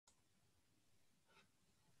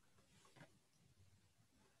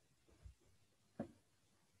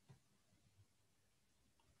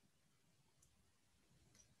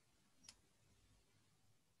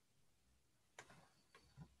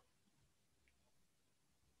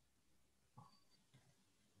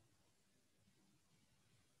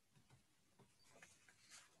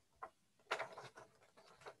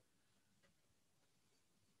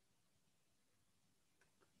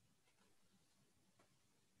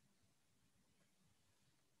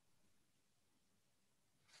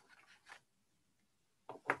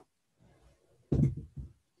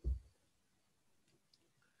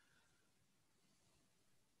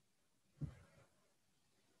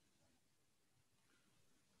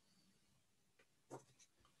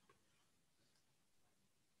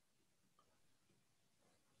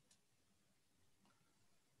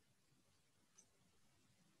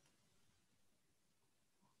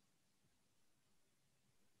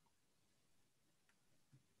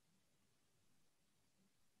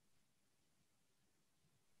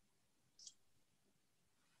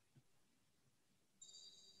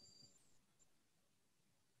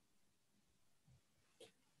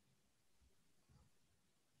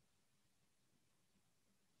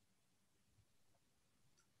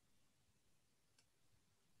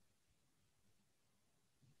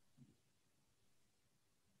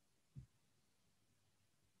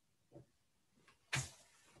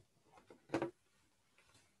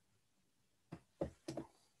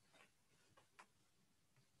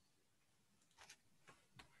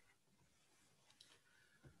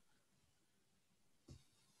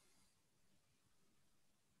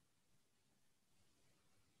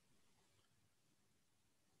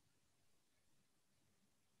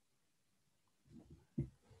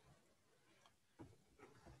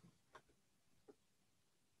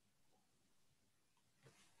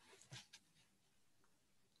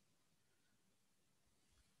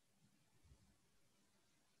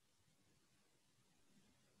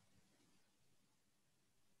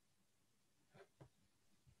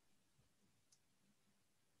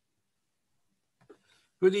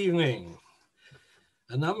Good evening.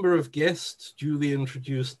 A number of guests duly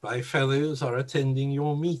introduced by fellows are attending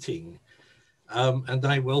your meeting, and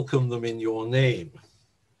I welcome them in your name.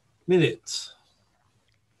 Minutes.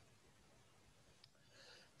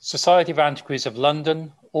 Society of Antiquaries of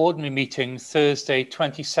London, ordinary meeting Thursday,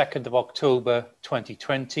 22nd of October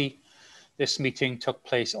 2020. This meeting took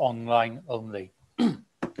place online only.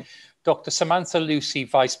 Dr. Samantha Lucy,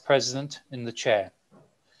 Vice President, in the chair.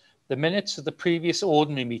 The minutes of the previous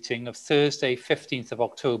ordinary meeting of Thursday, 15th of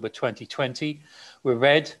October 2020 were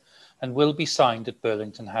read and will be signed at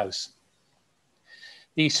Burlington House.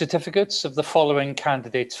 The certificates of the following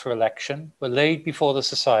candidates for election were laid before the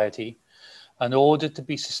Society and ordered to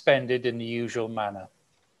be suspended in the usual manner.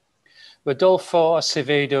 Rodolfo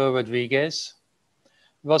Acevedo Rodriguez,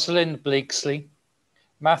 Rosalind Blakesley,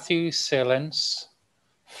 Matthew Silence,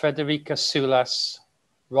 Frederica Sulas,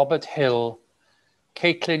 Robert Hill,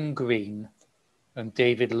 Caitlin Green, and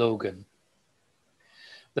David Logan.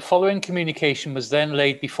 The following communication was then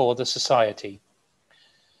laid before the Society.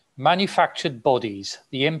 Manufactured Bodies,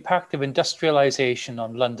 the Impact of Industrialization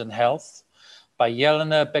on London Health, by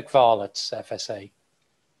Jelena Beckwarlitz, FSA.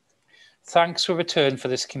 Thanks were returned for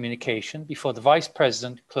this communication before the Vice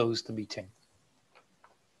President closed the meeting.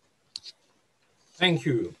 Thank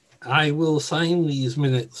you. I will sign these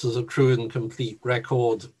minutes as a true and complete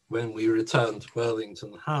record when we return to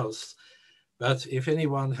Burlington House. But if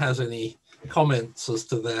anyone has any comments as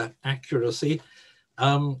to their accuracy,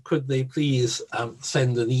 could they please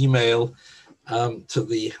send an email to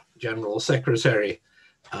the General Secretary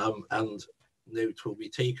and note will be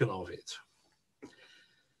taken of it.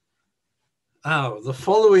 Now, the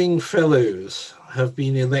following fellows have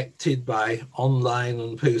been elected by online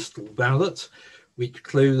and postal ballot, which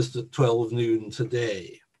closed at 12 noon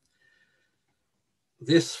today.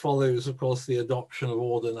 This follows, of course, the adoption of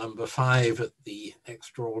Order Number 5 at the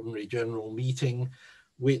Extraordinary General Meeting,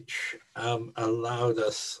 which allowed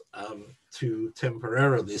us to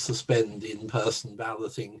temporarily suspend in-person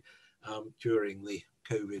balloting during the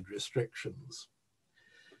COVID restrictions.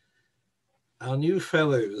 Our new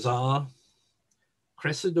fellows are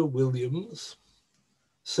Cressida Williams,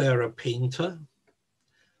 Sarah Painter,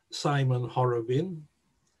 Simon Horobin,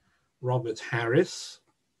 Robert Harris,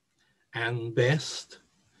 Anne Best,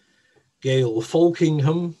 Gail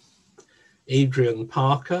Falkingham, Adrian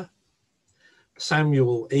Parker,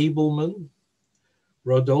 Samuel Abelman,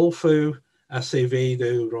 Rodolfo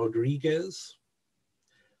Acevedo Rodriguez,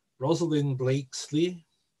 Rosalind Blakesley,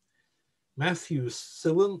 Matthew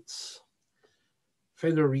Silence,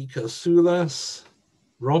 Federica Sulas,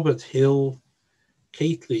 Robert Hill,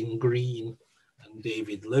 Caitlin Green, and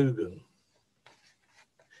David Logan.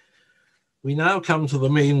 We now come to the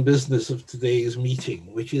main business of today's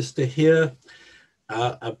meeting, which is to hear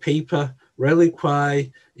a paper,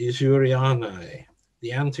 Reliquae Isurianae,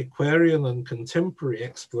 the antiquarian and contemporary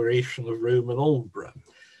exploration of Roman Aldbo,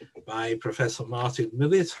 by Professor Martin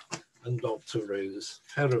Millett and Dr. Rose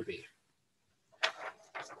Ferraby.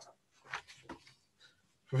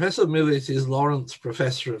 Professor Millett is Lawrence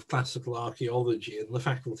Professor of Classical Archaeology in the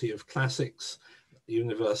Faculty of Classics at the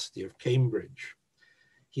University of Cambridge.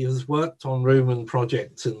 He has worked on Roman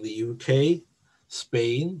projects in the UK,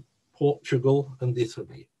 Spain, Portugal, and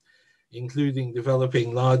Italy, including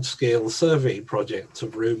developing large-scale survey projects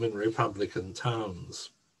of Roman Republican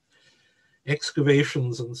towns.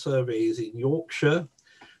 Excavations and surveys in Yorkshire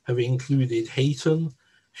have included Hayton,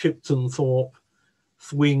 Shipton Thorpe,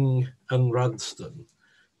 Thwing, and Rudston,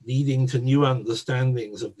 leading to new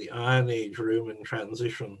understandings of the Iron Age Roman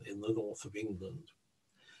transition in the north of England.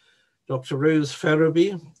 Dr. Rose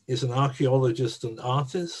Ferraby is an archaeologist and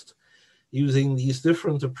artist, using these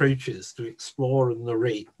different approaches to explore and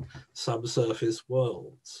narrate subsurface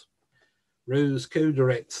worlds. Rose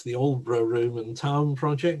co-directs the Aldbo Roman Town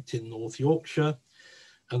project in North Yorkshire,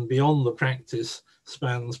 and beyond the practice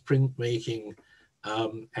spans printmaking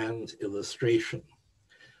and illustration,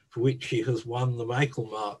 for which she has won the Michael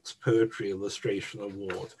Marks Poetry Illustration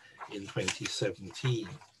Award in 2017.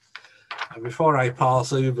 And before I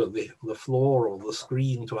pass over the floor or the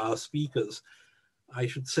screen to our speakers, I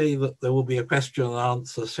should say that there will be a question and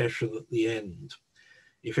answer session at the end.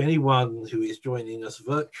 If anyone who is joining us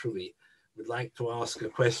virtually would like to ask a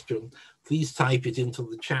question, please type it into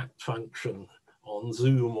the chat function on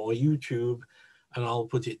Zoom or YouTube, and I'll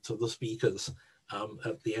put it to the speakers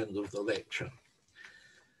at the end of the lecture.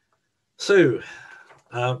 So,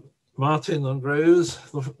 Martin and Rose,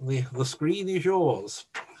 the screen is yours.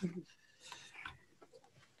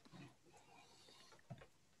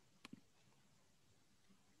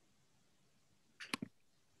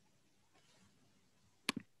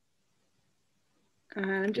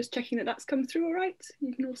 And just checking that that's come through all right.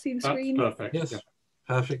 You can all see the screen. That's perfect. Yes, Yeah.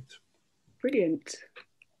 perfect. Brilliant.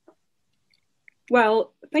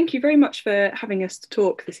 Well, thank you very much for having us to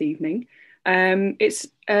talk this evening. It's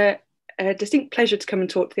a distinct pleasure to come and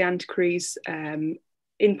talk to the antiquaries,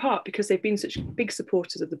 in part because they've been such big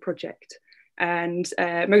supporters of the project, and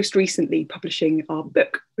most recently publishing our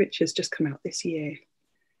book, which has just come out this year.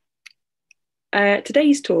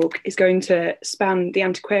 Today's talk is going to span the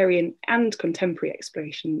antiquarian and contemporary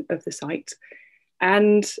exploration of the site,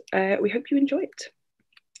 and we hope you enjoy it.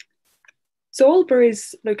 So Aldbo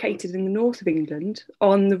is located in the north of England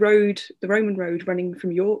on the road, the Roman road running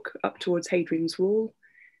from York up towards Hadrian's Wall,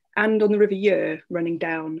 and on the River Ure running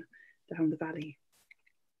down the valley.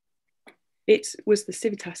 It was the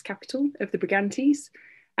civitas capital of the Brigantes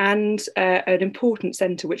and an important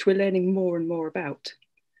centre which we're learning more and more about.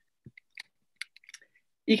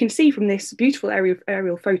 You can see from this beautiful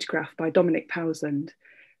aerial photograph by Dominic Powsland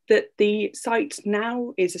that the site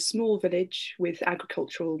now is a small village with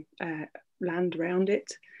agricultural land around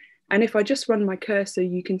it. And if I just run my cursor,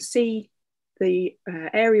 you can see the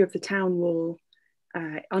area of the town wall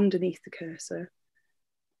underneath the cursor,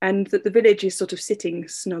 and that the village is sort of sitting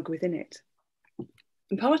snug within it.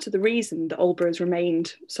 And part of the reason that Aldbo has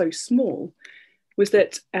remained so small was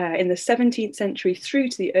that in the 17th century through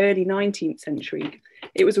to the early 19th century,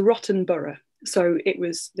 it was a rotten borough. So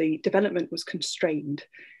the development was constrained.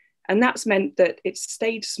 And that's meant that it's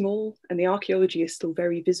stayed small, and the archaeology is still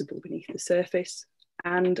very visible beneath the surface.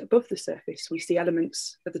 And above the surface, we see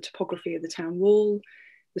elements of the topography of the town wall.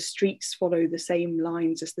 The streets follow the same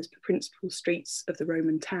lines as the principal streets of the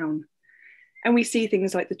Roman town. And we see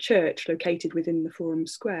things like the church located within the Forum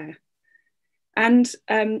Square. And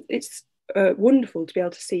it's wonderful to be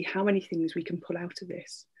able to see how many things we can pull out of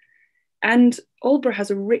this. And Aldbo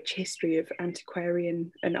has a rich history of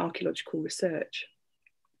antiquarian and archaeological research.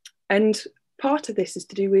 And part of this is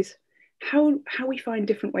to do with how we find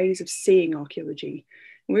different ways of seeing archaeology.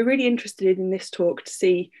 And we're really interested in this talk to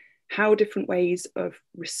see how different ways of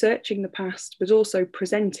researching the past, but also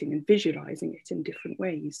presenting and visualizing it in different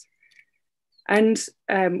ways. And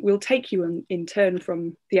we'll take you in turn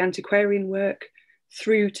from the antiquarian work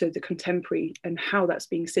through to the contemporary and how that's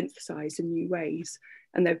being synthesized in new ways,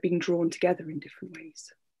 and they're being drawn together in different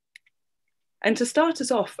ways. And to start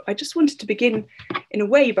us off, I just wanted to begin in a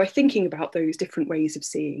way by thinking about those different ways of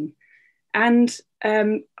seeing. And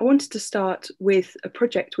I wanted to start with a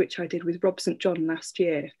project which I did with Rob St. John last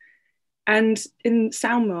year. And in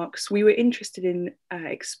Soundmarks, we were interested in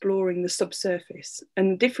exploring the subsurface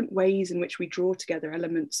and the different ways in which we draw together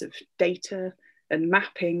elements of data and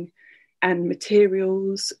mapping and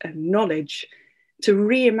materials and knowledge to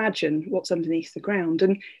reimagine what's underneath the ground.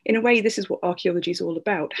 And in a way, this is what archaeology is all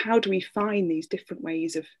about. How do we find these different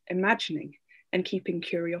ways of imagining and keeping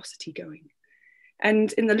curiosity going?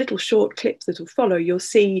 And in the little short clip that will follow, you'll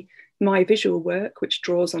see my visual work, which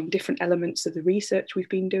draws on different elements of the research we've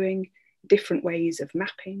been doing, different ways of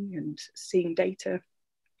mapping and seeing data,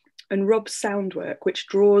 and Rob's sound work, which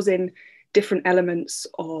draws in different elements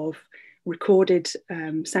of recorded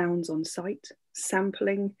sounds on site,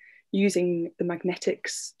 sampling, using the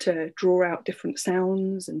magnetics to draw out different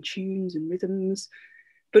sounds and tunes and rhythms,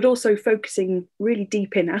 but also focusing really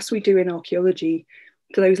deep in, as we do in archaeology,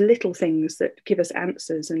 to those little things that give us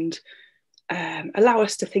answers and allow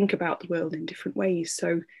us to think about the world in different ways.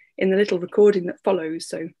 So in the little recording that follows,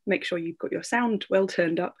 so make sure you've got your sound well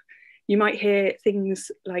turned up, you might hear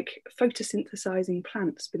things like photosynthesizing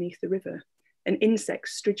plants beneath the river and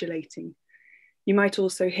insects stridulating. You might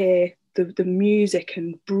also hear the music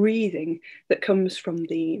and breathing that comes from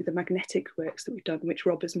the magnetic works that we've done, which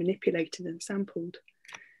Rob has manipulated and sampled.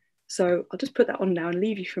 So I'll just put that on now and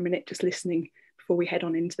leave you for a minute just listening before we head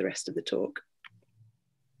on into the rest of the talk.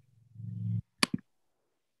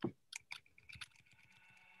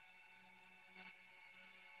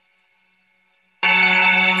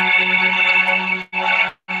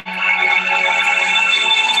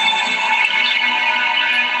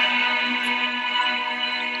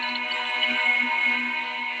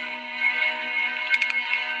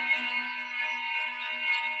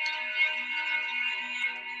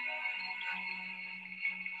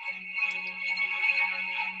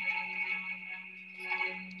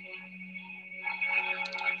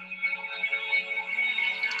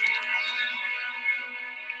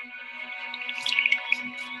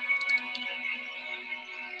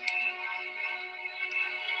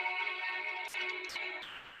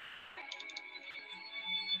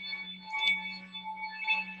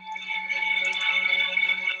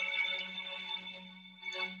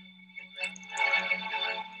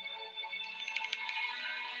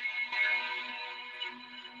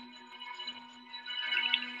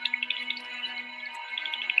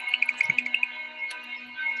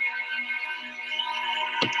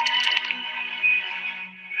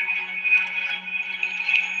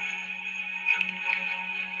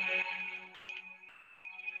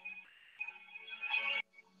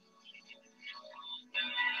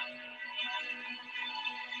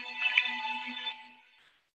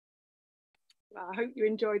 I hope you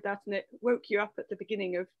enjoyed that and it woke you up at the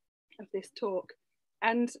beginning of this talk.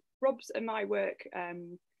 And Rob's and my work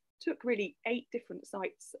took really 8 different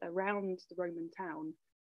sites around the Roman town,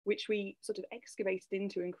 which we sort of excavated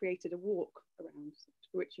into and created a walk around,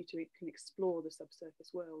 for which you can explore the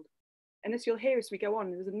subsurface world. And as you'll hear as we go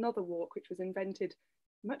on, there's another walk which was invented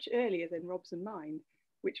much earlier than Rob's and mine,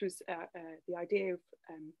 which was the idea of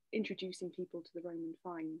introducing people to the Roman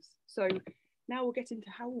finds. So now we'll get into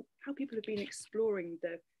how people have been exploring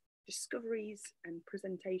the discoveries and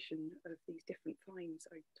presentation of these different finds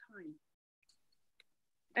over time.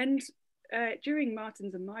 And during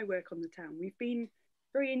Martin's and my work on the town, we've been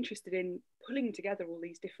very interested in pulling together all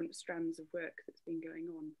these different strands of work that's been going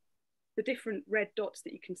on. The different red dots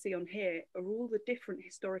that you can see on here are all the different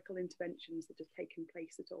historical interventions that have taken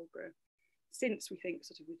place at Aldbo since, we think,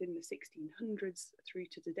 sort of within the 1600s through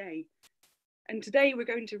to today. And today we're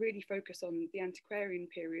going to really focus on the antiquarian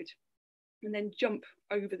period and then jump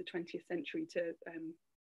over the 20th century to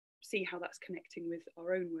see how that's connecting with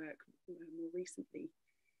our own work more recently,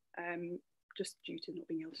 just due to not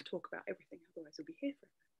being able to talk about everything, otherwise we'll be here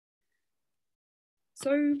forever.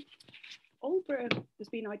 So Aldbo has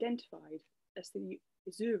been identified as the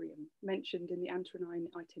Isurian mentioned in the Antonine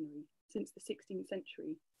itinerary since the 16th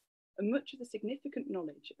century, and much of the significant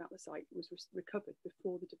knowledge about the site was recovered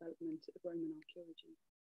before the development of Roman archaeology.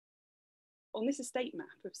 On this estate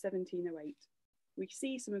map of 1708, we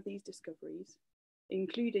see some of these discoveries,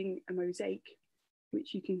 including a mosaic,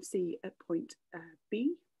 which you can see at point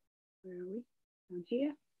B, where are we? Down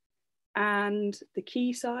here, and the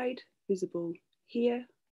quayside visible here,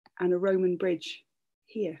 and a Roman bridge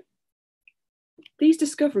here. These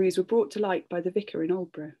discoveries were brought to light by the vicar in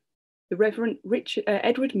Aldbo. The Reverend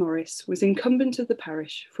Edward Morris was incumbent of the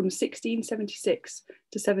parish from 1676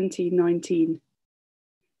 to 1719.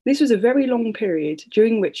 This was a very long period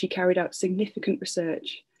during which he carried out significant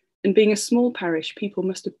research, and being a small parish, people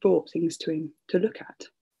must have brought things to him to look at.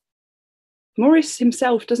 Morris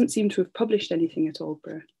himself doesn't seem to have published anything at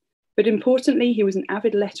Aldbo, but importantly, he was an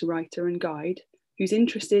avid letter writer and guide who was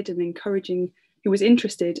interested and encouraged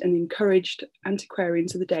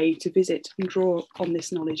antiquarians of the day to visit and draw on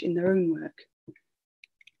this knowledge in their own work.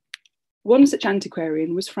 One such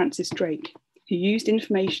antiquarian was Francis Drake, who used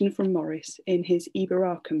information from Morris in his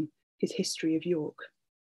Iberacum, his History of York.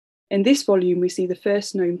 In this volume, we see the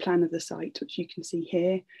first known plan of the site, which you can see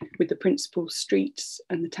here, with the principal streets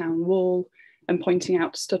and the town wall, and pointing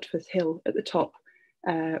out Studforth Hill at the top,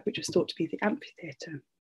 which was thought to be the amphitheatre.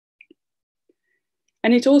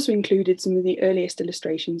 And it also included some of the earliest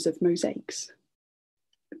illustrations of mosaics.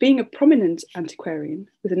 Being a prominent antiquarian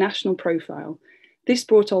with a national profile, this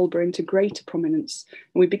brought Aldbo into greater prominence,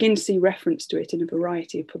 and we begin to see reference to it in a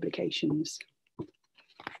variety of publications.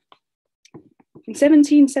 In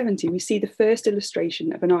 1770, we see the first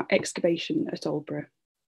illustration of an excavation at Aldbo,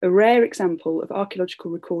 a rare example of archaeological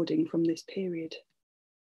recording from this period.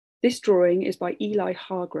 This drawing is by Eli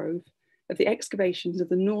Hargrove of the excavations of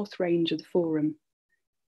the North Range of the Forum.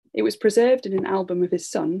 It was preserved in an album of his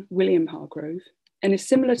son, William Hargrove, and is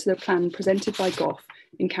similar to the plan presented by Gough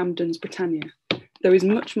in Camden's Britannia, though is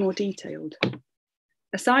much more detailed.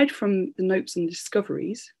 Aside from the notes and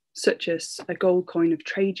discoveries, such as a gold coin of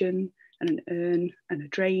Trajan and an urn and a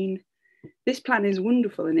drain, this plan is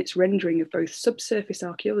wonderful in its rendering of both subsurface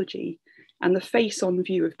archaeology and the face-on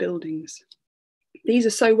view of buildings. These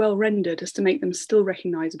are so well rendered as to make them still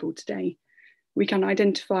recognisable today. We can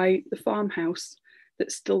identify the farmhouse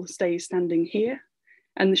that still stays standing here,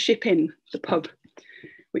 and the Ship Inn, the pub,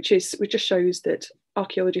 which just shows that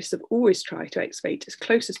archaeologists have always tried to excavate as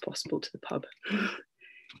close as possible to the pub.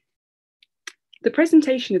 The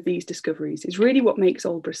presentation of these discoveries is really what makes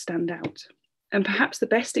Aldbo stand out, and perhaps the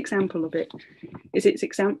best example of it is its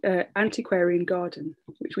antiquarian garden,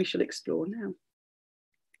 which we shall explore now.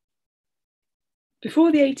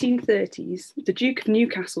 Before the 1830s, the Duke of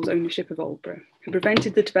Newcastle's ownership of Aldbo had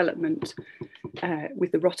prevented the development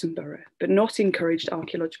with the Rotten Borough, but not encouraged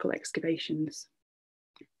archaeological excavations.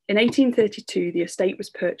 In 1832, the estate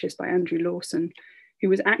was purchased by Andrew Lawson, who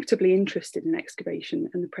was actively interested in excavation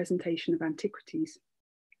and the presentation of antiquities.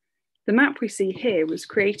 The map we see here was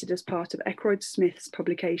created as part of Eckroyd Smith's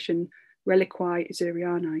publication Reliquae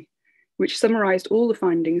Isurianae, which summarised all the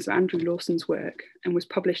findings of Andrew Lawson's work and was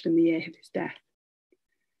published in the year of his death.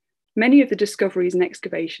 Many of the discoveries and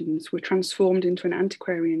excavations were transformed into an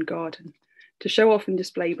antiquarian garden to show off and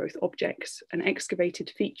display both objects and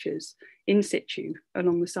excavated features in situ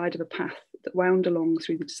along the side of a path that wound along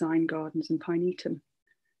through the design gardens and Pinetum.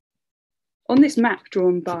 On this map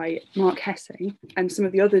drawn by Mark Hesse, and some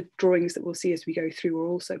of the other drawings that we'll see as we go through are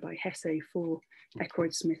also by Hesse for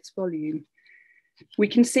Eckroyd Smith's volume, We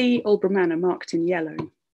can see Aldbo Manor marked in yellow,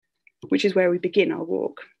 which is where we begin our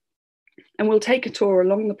walk. And we'll take a tour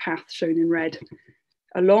along the path shown in red,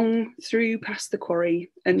 along through past the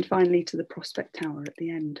quarry, and finally to the Prospect Tower at the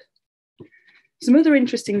end. Some other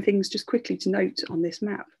interesting things just quickly to note on this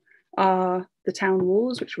map are the town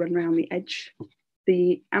walls, which run around the edge,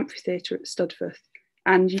 the amphitheatre at Studforth,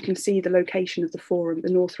 and you can see the location of the Forum, the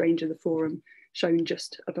north range of the Forum, shown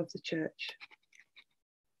just above the church.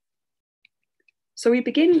 So we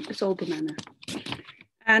begin at Aldbo Manor,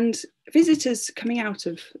 and visitors coming out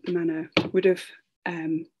of the manor would have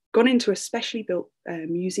gone into a specially built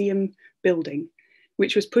museum building,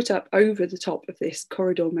 which was put up over the top of this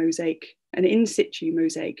corridor mosaic, an in situ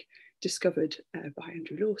mosaic discovered by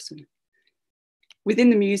Andrew Lawson.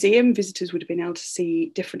 Within the museum, visitors would have been able to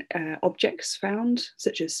see different objects found,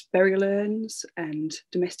 such as burial urns and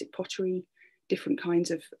domestic pottery, different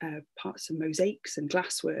kinds of parts of mosaics and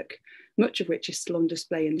glasswork, much of which is still on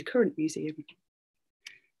display in the current museum.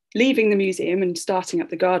 Leaving the museum and starting up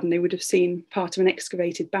the garden, they would have seen part of an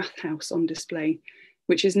excavated bathhouse on display,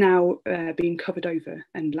 which is now being covered over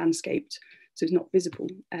and landscaped, so it's not visible,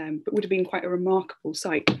 but would have been quite a remarkable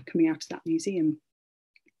sight coming out of that museum.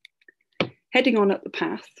 Heading on up the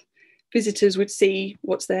path, visitors would see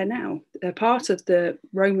what's there now. Part of the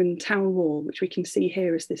Roman town wall, which we can see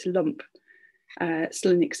here as this lump,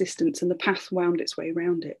 still in existence, and the path wound its way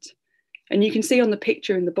around it. And you can see on the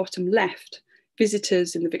picture in the bottom left,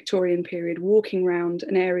 visitors in the Victorian period walking around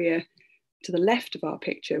an area to the left of our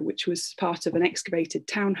picture, which was part of an excavated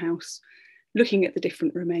townhouse, looking at the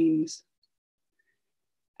different remains.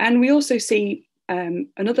 And we also see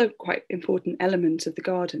another quite important element of the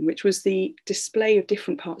garden, which was the display of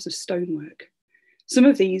different parts of stonework. Some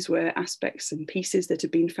of these were aspects and pieces that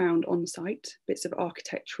had been found on site, bits of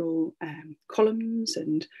architectural columns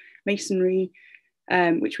and masonry,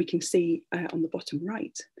 which we can see on the bottom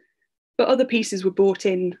right. But other pieces were brought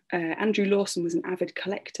in. Andrew Lawson was an avid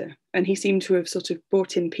collector, and he seemed to have sort of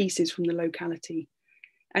brought in pieces from the locality.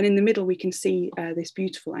 And in the middle, we can see this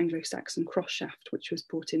beautiful Anglo-Saxon cross shaft, which was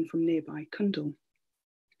brought in from nearby Cundall.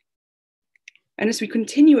 And as we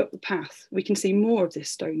continue up the path, we can see more of this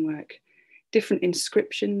stonework, different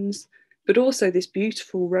inscriptions, but also this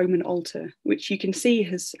beautiful Roman altar, which you can see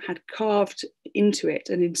has had carved into it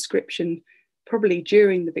an inscription, probably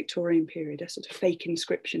during the Victorian period, a sort of fake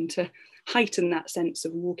inscription to heighten that sense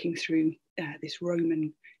of walking through this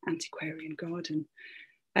Roman antiquarian garden.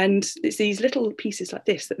 And it's these little pieces like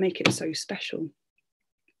this that make it so special.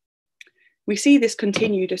 We see this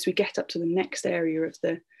continued as we get up to the next area of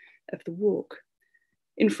the walk.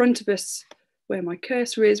 In front of us, where my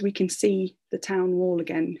cursor is, we can see the town wall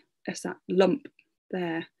again as that lump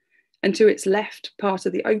there. And to its left, part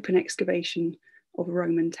of the open excavation of a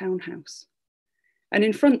Roman townhouse. And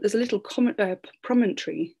in front, there's a little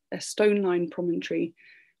promontory, a stone-lined promontory,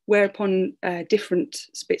 whereupon different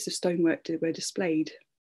bits of stonework were displayed.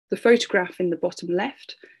 The photograph in the bottom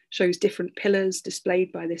left shows different pillars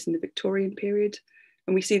displayed by this in the Victorian period,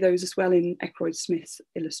 and we see those as well in Eckroyd Smith's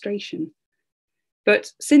illustration.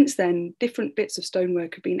 But since then, different bits of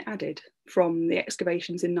stonework have been added from the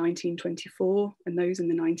excavations in 1924 and those in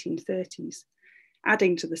the 1930s,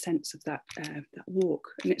 adding to the sense of that walk,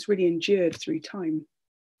 and it's really endured through time.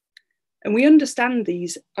 And we understand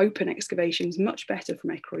these open excavations much better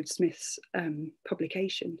from Eckroyd Smith's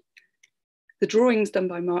publication. The drawings done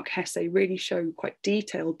by Mark Hesse really show quite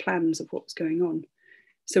detailed plans of what was going on.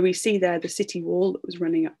 So we see there the city wall that was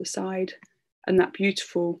running up the side, and that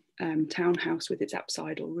beautiful townhouse with its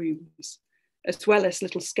apsidal rooms, as well as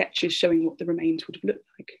little sketches showing what the remains would have looked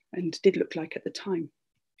like and did look like at the time.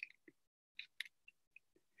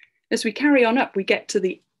 As we carry on up, we get to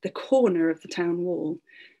the corner of the town wall,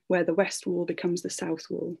 where the west wall becomes the south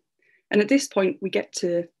wall. And at this point, we get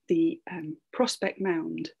to the Prospect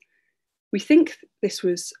Mound. We think this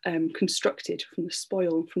was constructed from the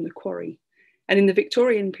spoil from the quarry. And in the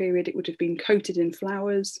Victorian period, it would have been coated in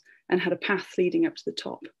flowers and had a path leading up to the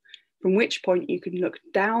top, from which point you can look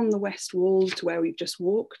down the west wall to where we've just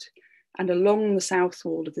walked and along the south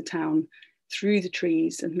wall of the town through the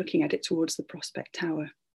trees and looking at it towards the Prospect Tower.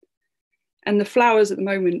 And the flowers at the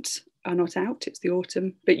moment are not out, it's the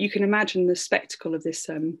autumn, but you can imagine the spectacle of this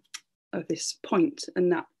point and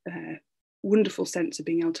that wonderful sense of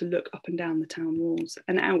being able to look up and down the town walls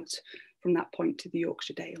and out from that point to the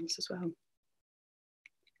Yorkshire Dales as well.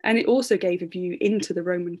 And it also gave a view into the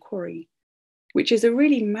Roman quarry, which is a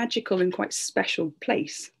really magical and quite special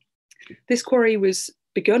place. This quarry was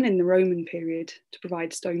begun in the Roman period to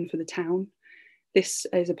provide stone for the town. This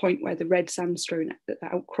is a point where the red sandstone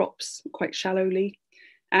outcrops quite shallowly,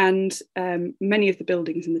 and many of the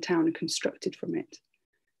buildings in the town are constructed from it.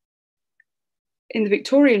 In the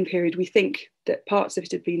Victorian period, we think that parts of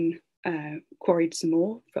it have been quarried some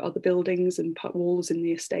more for other buildings and walls in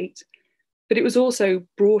the estate, but it was also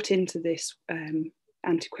brought into this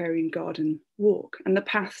antiquarian garden walk, and the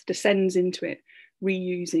path descends into it,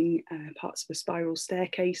 reusing parts of a spiral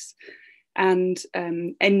staircase and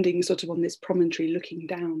ending sort of on this promontory looking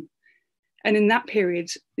down. And in that period,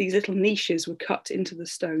 these little niches were cut into the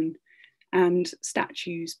stone and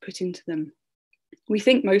statues put into them. We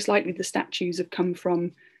think most likely the statues have come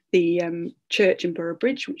from the church in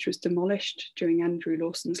Boroughbridge, which was demolished during Andrew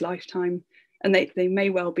Lawson's lifetime. And they may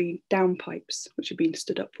well be downpipes, which have been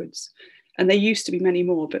stood upwards. And there used to be many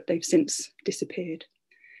more, but they've since disappeared.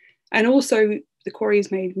 And also the quarry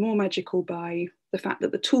is made more magical by the fact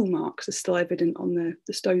that the tool marks are still evident on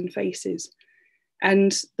the stone faces.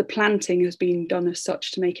 And the planting has been done as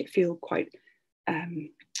such to make it feel quite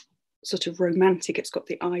sort of romantic. It's got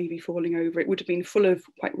the ivy falling over. It would have been full of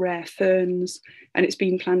quite rare ferns, and it's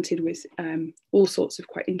been planted with all sorts of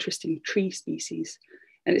quite interesting tree species.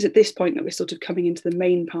 And it's at this point that we're sort of coming into the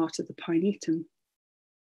main part of the Pinetum.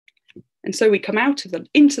 And so we come out of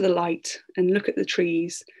into the light and look at the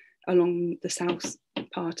trees along the south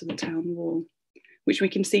part of the town wall, which we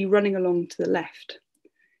can see running along to the left.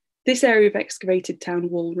 This area of excavated town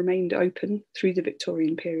wall remained open through the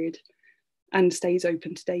Victorian period and stays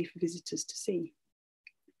open today for visitors to see.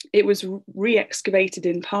 It was re-excavated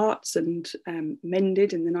in parts and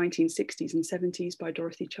mended in the 1960s and 70s by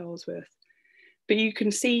Dorothy Charlesworth. But you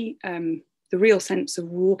can see the real sense of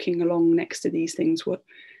walking along next to these things,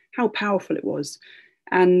 how powerful it was,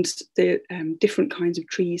 and the different kinds of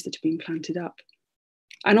trees that have been planted up.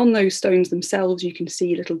 And on those stones themselves, you can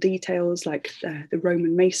see little details like the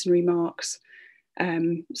Roman masonry marks.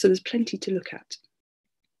 So there's plenty to look at.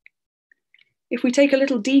 If we take a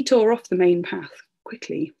little detour off the main path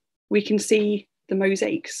quickly, we can see the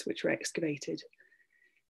mosaics which were excavated.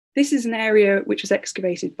 This is an area which was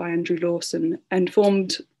excavated by Andrew Lawson and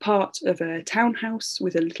formed part of a townhouse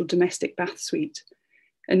with a little domestic bath suite.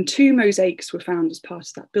 And 2 mosaics were found as part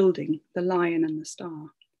of that building, the Lion and the Star.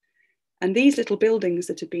 And these little buildings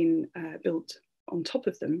that have been built on top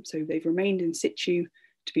of them, so they've remained in situ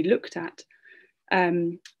to be looked at,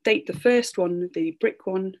 date the first one, the brick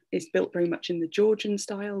one, is built very much in the Georgian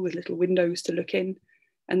style with little windows to look in,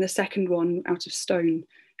 and the second one out of stone.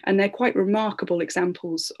 And they're quite remarkable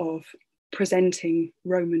examples of presenting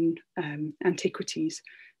Roman antiquities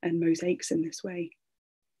and mosaics in this way.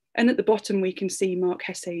 And at the bottom, we can see Mark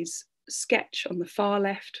Hesse's sketch on the far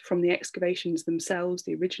left from the excavations themselves,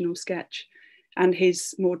 the original sketch, and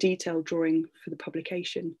his more detailed drawing for the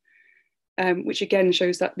publication, which again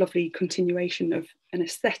shows that lovely continuation of an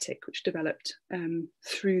aesthetic which developed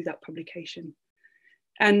through that publication.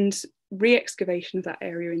 And re-excavation of that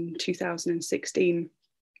area in 2016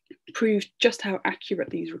 proved just how accurate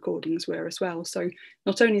these recordings were as well. So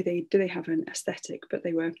not only do they have an aesthetic, but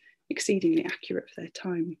they were exceedingly accurate for their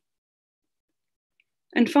time.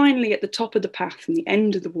 And finally, at the top of the path and the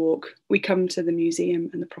end of the walk, we come to the museum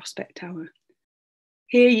and the Prospect Tower.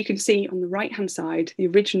 Here you can see on the right-hand side, the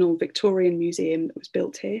original Victorian museum that was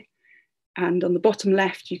built here. And on the bottom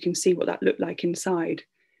left, you can see what that looked like inside.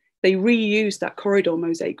 They reused that corridor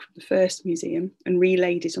mosaic from the first museum and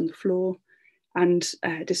relaid it on the floor and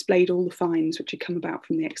displayed all the finds which had come about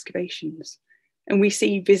from the excavations. And we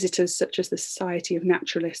see visitors such as the Society of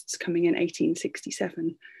Naturalists coming in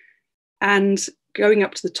 1867 and going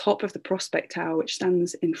up to the top of the Prospect Tower, which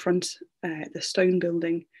stands in front of the stone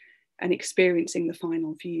building, and experiencing the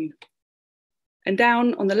final view. And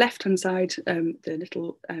down on the left-hand side, the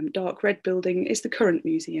little dark red building is the current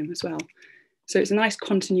museum as well. So it's a nice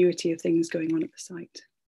continuity of things going on at the site.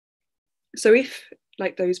 So if,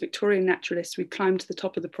 like those Victorian naturalists, we climbed to the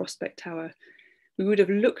top of the Prospect Tower, we would have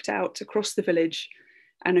looked out across the village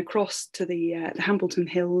and across to the Hambleton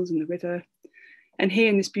Hills and the river. And here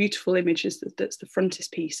in this beautiful image that's the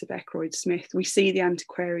frontispiece of Ackroyd Smith, we see the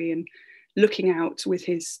antiquarian looking out with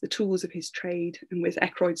the tools of his trade and with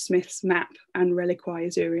Ackroyd Smith's map and Reliquae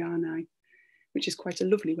Isurianae, which is quite a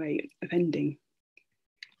lovely way of ending.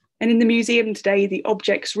 And in the museum today, the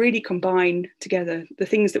objects really combine together the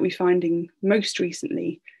things that we're finding most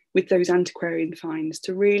recently with those antiquarian finds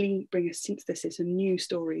to really bring a synthesis of new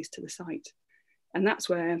stories to the site. And that's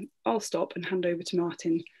where I'll stop and hand over to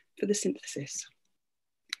Martin for the synthesis.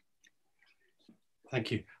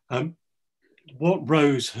 Thank you. What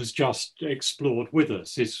Rose has just explored with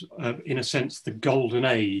us is, in a sense, the golden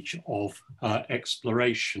age of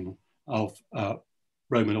exploration of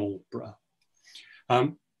Roman Aldbo.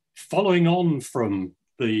 Following on from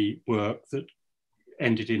the work that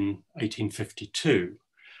ended in 1852.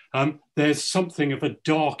 There's something of a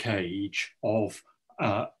dark age of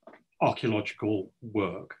archaeological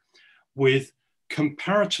work with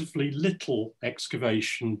comparatively little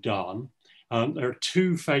excavation done. There are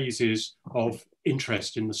two phases of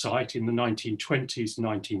interest in the site in the 1920s,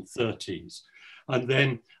 1930s, and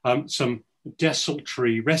then some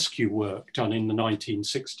desultory rescue work done in the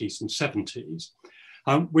 1960s and 70s.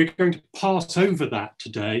 We're going to pass over that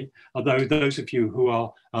today, although those of you who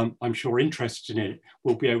are, I'm sure, interested in it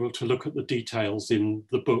will be able to look at the details in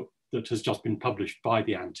the book that has just been published by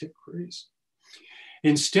the antiquaries.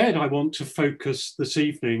 Instead, I want to focus this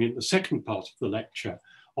evening in the second part of the lecture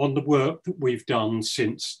on the work that we've done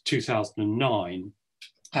since 2009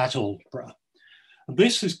 at Aldbo.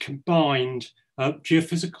 This has combined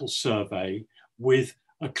geophysical survey with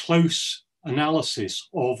a close analysis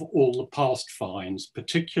of all the past finds,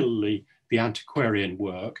 particularly the antiquarian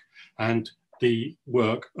work and the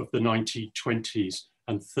work of the 1920s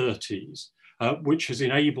and 30s, which has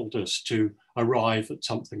enabled us to arrive at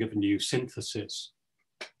something of a new synthesis.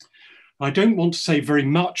 I don't want to say very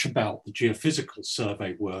much about the geophysical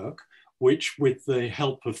survey work, which with the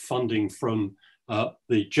help of funding from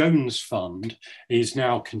the Jones Fund is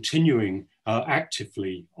now continuing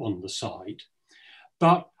actively on the site.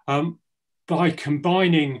 But by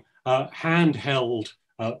combining handheld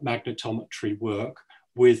magnetometry work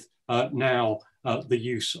with now the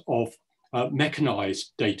use of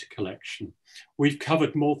mechanized data collection, we've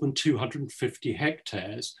covered more than 250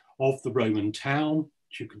 hectares of the Roman town,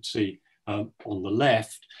 which you can see on the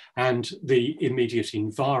left, and the immediate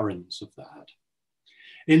environs of that.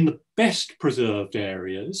 In the best preserved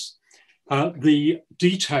areas, the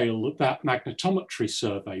detail that that magnetometry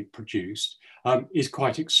survey produced is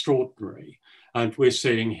quite extraordinary. And we're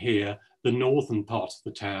seeing here the northern part of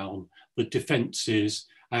the town, the defences,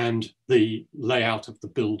 and the layout of the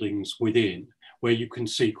buildings within, where you can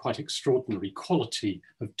see quite extraordinary quality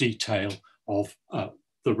of detail of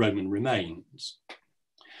the Roman remains.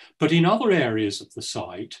 But in other areas of the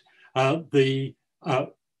site, the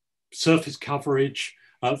surface coverage,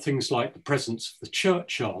 things like the presence of the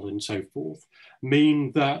churchyard and so forth,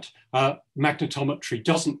 mean that magnetometry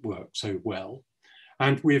doesn't work so well.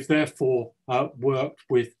 And we've therefore worked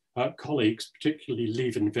with colleagues, particularly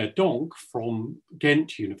Lieven Verdonk from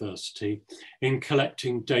Ghent University, in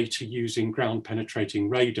collecting data using ground penetrating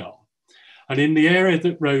radar. And in the area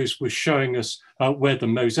that Rose was showing us where the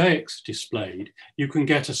mosaics are displayed, you can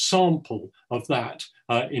get a sample of that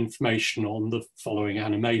information on the following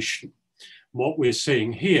animation. What we're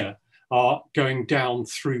seeing here are going down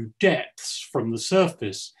through depths from the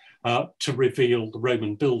surface to reveal the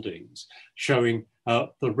Roman buildings, showing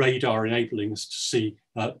the radar enabling us to see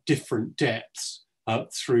different depths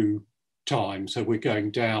through time. So we're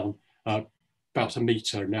going down about a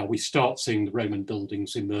metre. Now we start seeing the Roman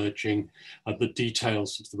buildings emerging, the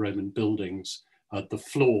details of the Roman buildings, the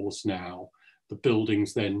floors now. The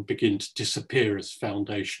buildings then begin to disappear as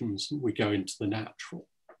foundations and we go into the natural.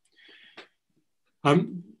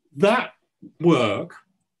 That work,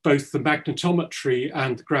 both the magnetometry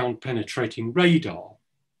and the ground penetrating radar,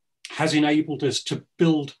 has enabled us to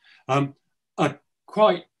build a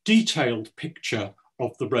quite detailed picture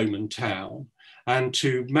of the Roman town and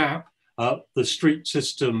to map the street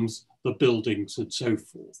systems, the buildings and so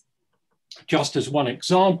forth. Just as one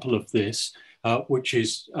example of this, which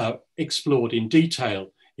is explored in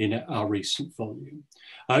detail in our recent volume,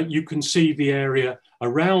 you can see the area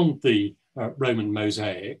around the Roman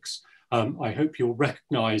mosaics. I hope you'll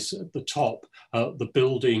recognize at the top the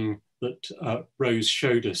building that Rose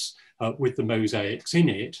showed us with the mosaics in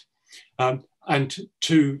it. And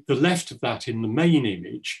to the left of that in the main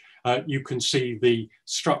image, you can see the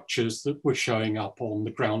structures that were showing up on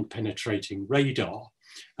the ground penetrating radar,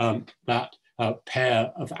 that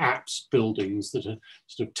pair of apse buildings that are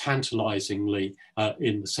sort of tantalizingly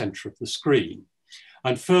in the center of the screen.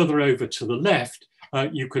 And further over to the left,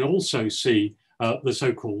 you can also see the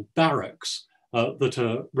so-called barracks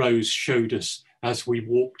that Rose showed us as we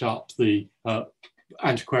walked up the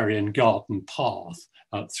antiquarian garden path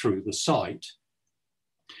through the site.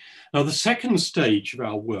 Now, the second stage of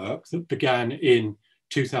our work that began in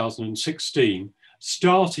 2016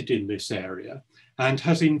 started in this area and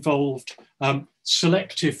has involved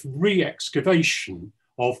selective re-excavation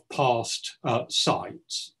of past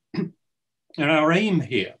sites. And our aim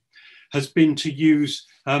here has been to use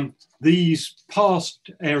these past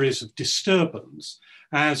areas of disturbance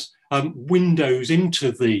as windows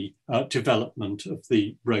into the development of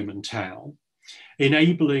the Roman town,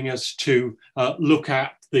 enabling us to look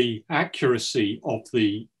at the accuracy of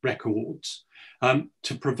the records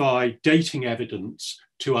to provide dating evidence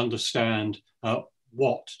to understand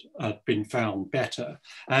what had been found better,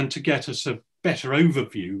 and to get us a better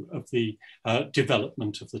overview of the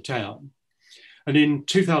development of the town. And in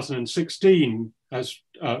 2016, as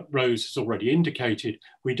Rose has already indicated,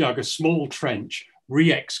 we dug a small trench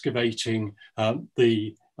re-excavating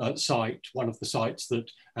the site, one of the sites that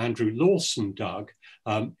Andrew Lawson dug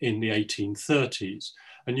in the 1830s.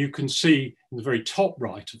 And you can see in the very top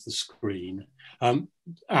right of the screen,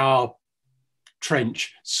 our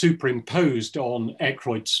trench superimposed on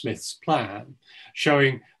Eckroyd Smith's plan,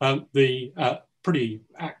 showing the pretty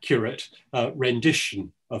accurate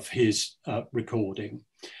rendition of his recording,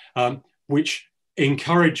 which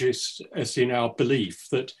encourages us in our belief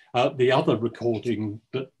that the other recording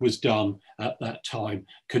that was done at that time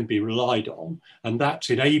can be relied on. And that's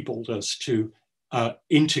enabled us to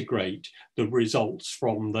integrate the results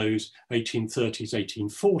from those 1830s,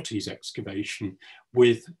 1840s excavation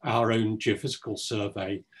with our own geophysical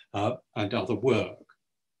survey and other work.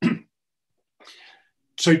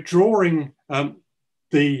 So drawing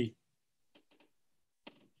the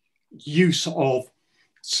use of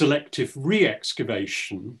selective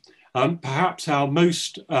re-excavation, perhaps our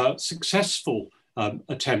most successful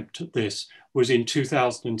attempt at this was in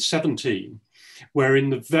 2017, where in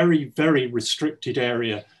the very, very restricted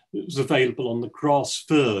area that was available on the grass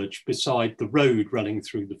verge beside the road running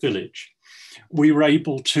through the village, we were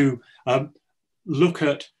able to look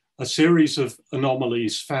at a series of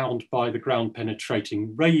anomalies found by the ground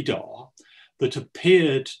penetrating radar that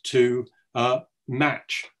appeared to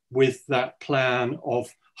match with that plan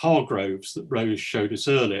of Hargroves that Rose showed us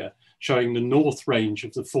earlier, showing the north range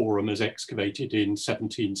of the Forum as excavated in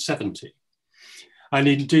 1770. And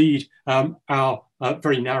indeed, our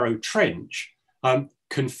very narrow trench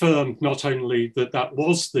confirmed not only that that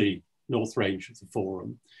was the north range of the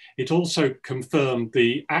Forum, it also confirmed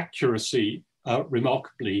the accuracy,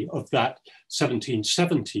 remarkably, of that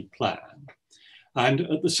 1770 plan. And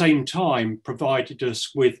at the same time provided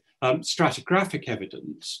us with stratigraphic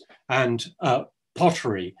evidence and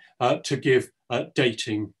pottery to give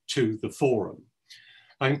dating to the Forum.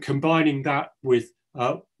 And combining that with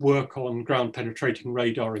work on ground penetrating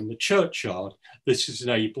radar in the churchyard, this has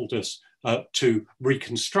enabled us to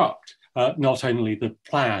reconstruct not only the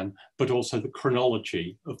plan, but also the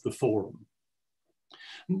chronology of the Forum.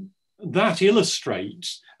 That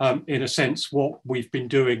illustrates, in a sense, what we've been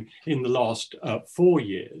doing in the last 4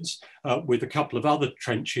 years with a couple of other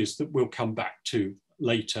trenches that we'll come back to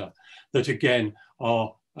later, that again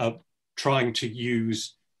are trying to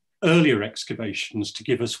use earlier excavations to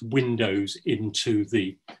give us windows into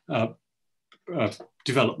the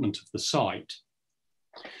development of the site.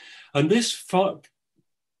 And this,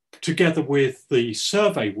 together with the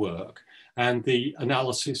survey work and the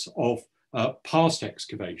analysis of past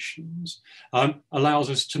excavations, allows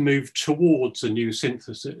us to move towards a new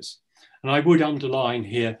synthesis. And I would underline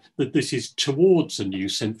here that this is towards a new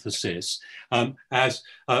synthesis, as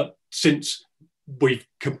since we've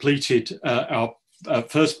completed our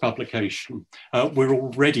first publication, we're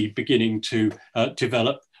already beginning to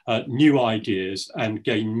develop new ideas and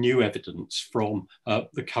gain new evidence from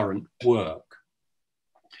the current work.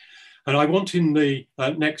 And I want in the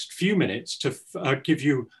next few minutes to give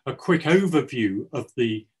you a quick overview of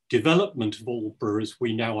the development of Aldbo as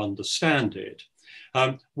we now understand it,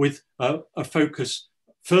 with a focus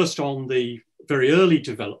first on the very early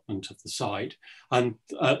development of the site, and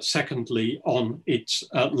secondly on its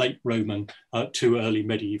late Roman to early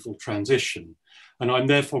medieval transition. And I'm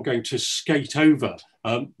therefore going to skate over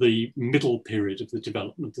the middle period of the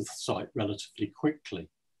development of the site relatively quickly.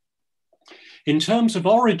 In terms of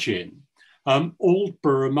origin,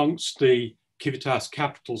 Aldbo, amongst the civitas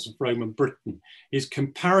capitals of Roman Britain, is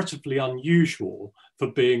comparatively unusual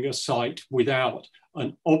for being a site without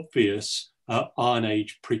an obvious Iron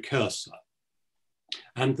Age precursor.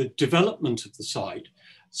 And the development of the site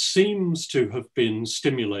seems to have been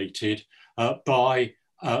stimulated by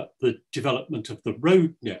the development of the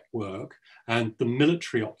road network and the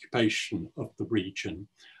military occupation of the region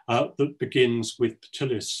that begins with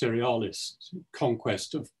Petillius Cerealis'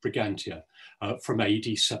 conquest of Brigantia from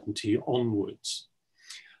AD 70 onwards.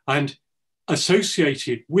 And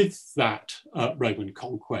associated with that Roman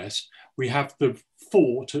conquest, we have the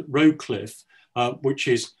fort at Rowcliffe, which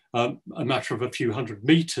is a matter of a few hundred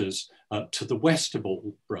meters to the west of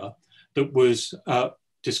Aldbo, that was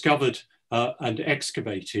discovered and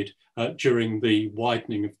excavated during the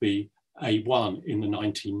widening of the A1 in the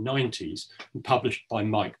 1990s and published by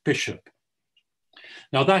Mike Bishop.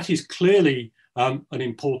 Now that is clearly an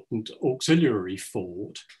important auxiliary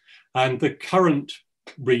fort, and the current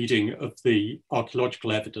reading of the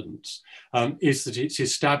archaeological evidence is that it's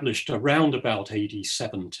established around about AD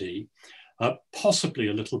 70, possibly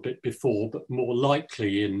a little bit before, but more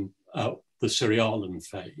likely in the Cerealan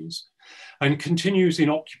phase, and continues in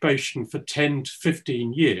occupation for 10 to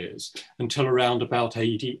 15 years until around about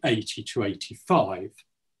AD 80 to 85.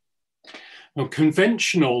 Now,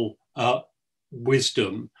 conventional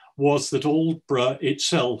wisdom was that Aldborough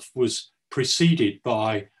itself was preceded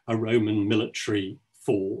by a Roman military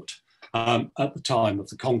fort at the time of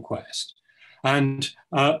the conquest. And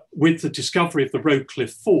with the discovery of the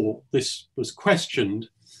Rochcliffe fort, this was questioned,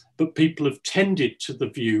 but people have tended to the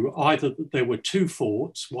view either that there were two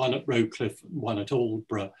forts, one at Rochcliffe and one at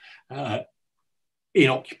Aldborough, in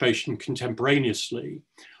occupation contemporaneously,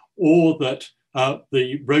 or that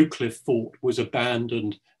the Rochcliffe fort was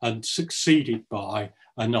abandoned and succeeded by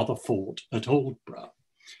another fort at Aldborough.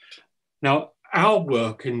 Now, our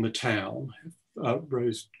work in the town,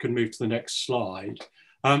 Rose can move to the next slide,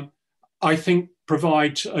 I think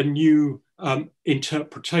provides a new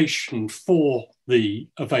interpretation for the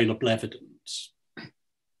available evidence.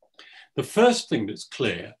 The first thing that's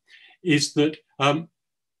clear is that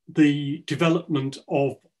the development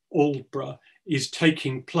of Aldborough is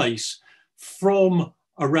taking place from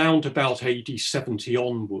around about AD 70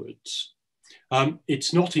 onwards.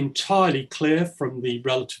 It's not entirely clear from the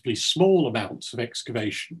relatively small amounts of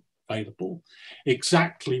excavation available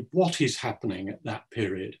exactly what is happening at that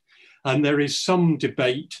period. And there is some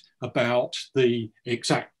debate about the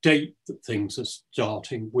exact date that things are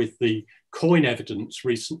starting, with the coin evidence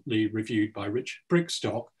recently reviewed by Richard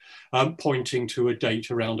Brickstock pointing to a date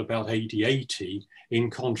around about AD 80, in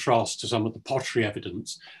contrast to some of the pottery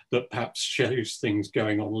evidence that perhaps shows things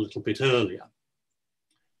going on a little bit earlier.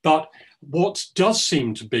 But what does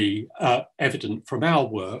seem to be evident from our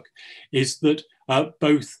work is that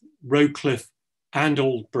both Rochcliffe and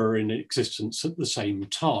Aldborough are in existence at the same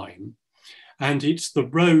time. And it's the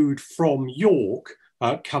road from York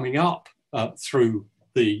coming up through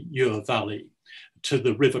the Ure Valley to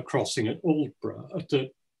the river crossing at Aldborough,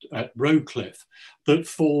 at Rochcliffe, that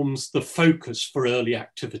forms the focus for early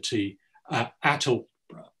activity at Aldborough.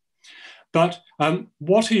 But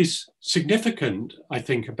what is significant, I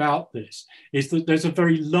think, about this is that there's a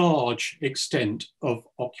very large extent of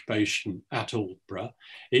occupation at Aldborough.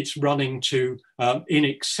 It's running to in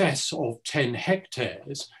excess of 10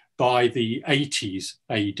 hectares by the 80s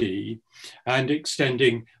AD, and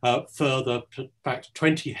extending further back to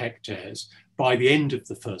 20 hectares by the end of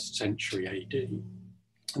the 1st century AD.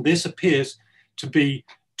 And this appears to be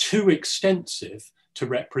too extensive to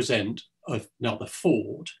represent another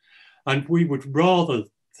fort. And we would rather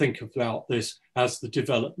think about this as the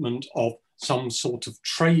development of some sort of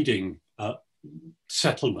trading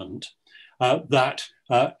settlement that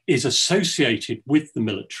is associated with the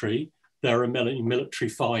military. There are many military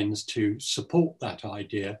finds to support that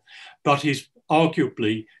idea, but is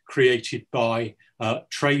arguably created by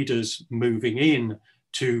traders moving in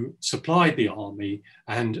to supply the army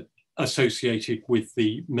and associated with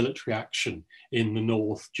the military action in the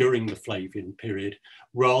north during the Flavian period,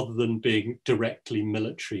 rather than being directly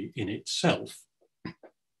military in itself.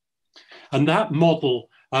 And that model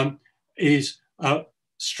is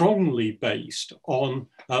strongly based on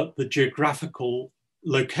the geographical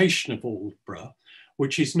location of Aldborough,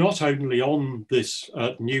 which is not only on this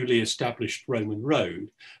newly established Roman road,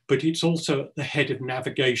 but it's also at the head of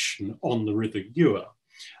navigation on the River Ure,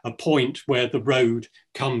 a point where the road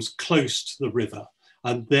comes close to the river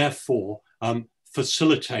and therefore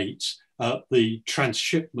facilitates the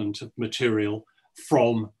transshipment of material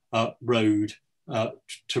from road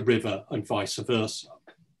to river and vice versa.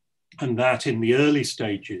 And that in the early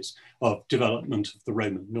stages of development of the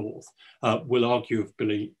Roman North will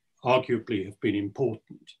arguably have been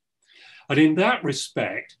important. And in that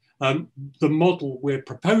respect, the model we're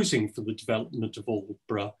proposing for the development of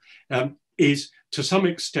Aldborough is to some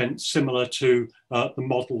extent similar to the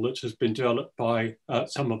model that has been developed by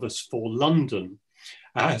some of us for London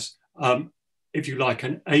as, if you like,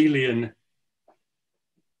 an alien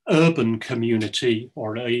urban community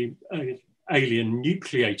or an alien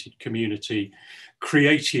nucleated community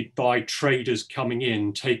created by traders coming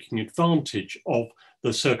in, taking advantage of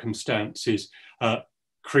the circumstances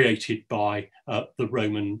created by the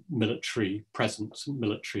Roman military presence and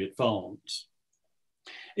military advance.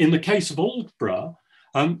 In the case of Aldborough,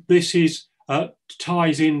 this is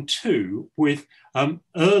ties in too with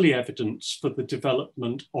early evidence for the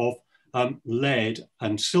development of lead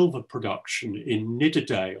and silver production in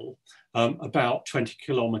Nidderdale, about 20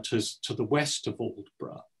 kilometres to the west of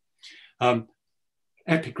Aldborough.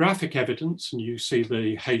 Epigraphic evidence, and you see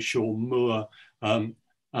the Hayshaw Moor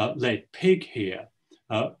lead pig here,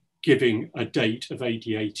 giving a date of AD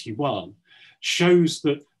 81, shows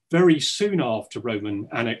that very soon after Roman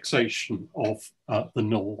annexation of the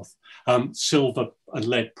north, silver and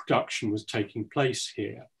lead production was taking place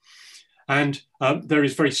here. And there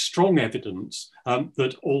is very strong evidence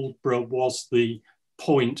that Aldbo was the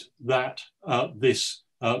point that this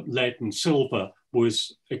lead and silver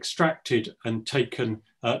was extracted and taken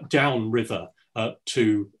downriver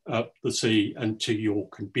to the sea and to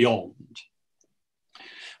York and beyond.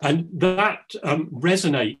 And that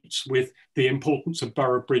resonates with the importance of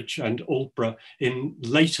Boroughbridge and Aldbo in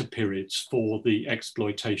later periods for the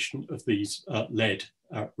exploitation of these lead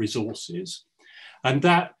resources. And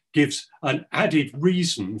that gives an added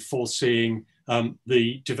reason for seeing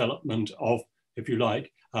the development of, if you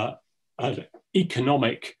like, an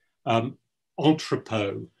economic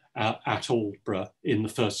entrepot at Aldbo in the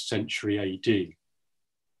 1st century AD.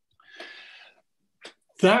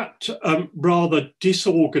 That rather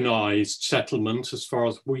disorganized settlement, as far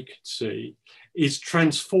as we could see, is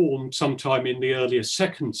transformed sometime in the earlier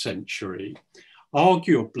 2nd century,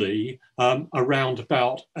 arguably around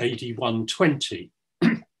about AD 120.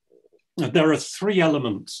 There are 3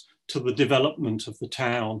 elements to the development of the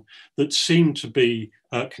town that seem to be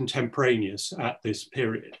contemporaneous at this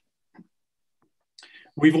period.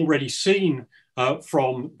 We've already seen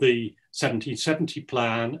from the 1770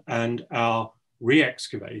 plan and our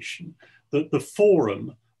re-excavation that the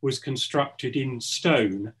forum was constructed in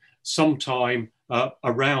stone sometime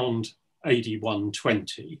around AD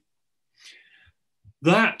 120.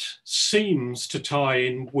 That seems to tie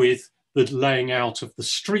in with the laying out of the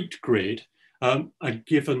street grid, and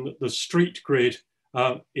given that the street grid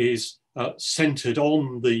is centered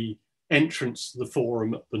on the entrance to the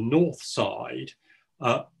forum at the north side,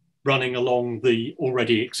 running along the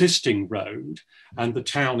already existing road, and the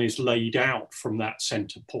town is laid out from that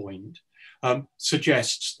centre point,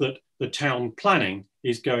 suggests that the town planning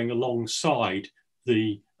is going alongside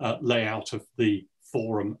the layout of the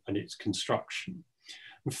forum and its construction.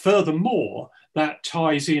 And furthermore, that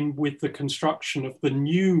ties in with the construction of the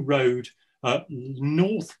new road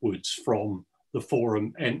northwards from the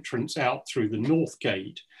forum entrance out through the north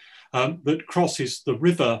gate that crosses the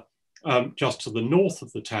river just to the north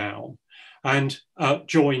of the town and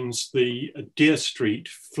joins the Deer Street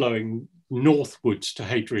flowing northwards to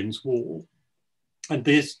Hadrian's Wall. And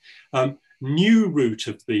this new route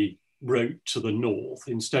of the road to the north,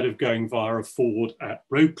 instead of going via a ford at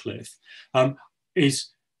Rowcliffe, is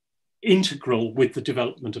integral with the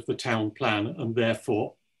development of the town plan and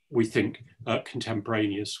therefore, we think,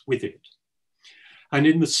 contemporaneous with it. And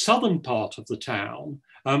in the southern part of the town,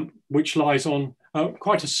 which lies on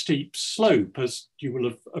quite a steep slope, as you will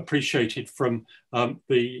have appreciated from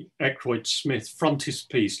the Eckroyd-Smith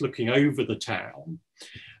frontispiece looking over the town.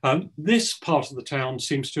 This part of the town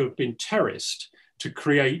seems to have been terraced to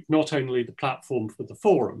create not only the platform for the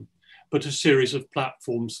forum, but a series of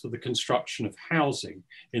platforms for the construction of housing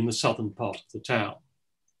in the southern part of the town.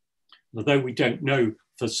 Although we don't know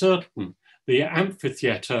for certain, the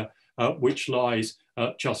amphitheatre, which lies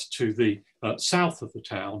just to the south of the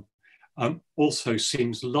town, also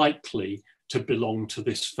seems likely to belong to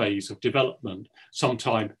this phase of development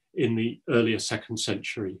sometime in the earlier 2nd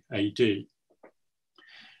century AD.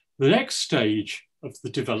 The next stage of the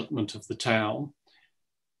development of the town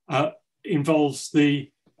involves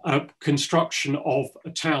the construction of a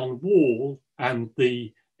town wall and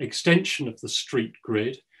the extension of the street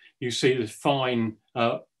grid. You see the fine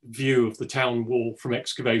view of the town wall from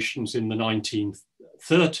excavations in the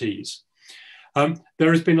 1930s.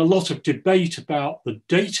 There has been a lot of debate about the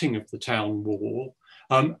dating of the town wall.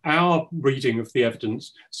 Our reading of the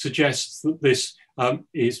evidence suggests that this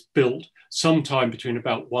is built sometime between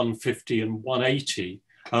about 150 and 180,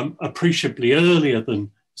 appreciably earlier than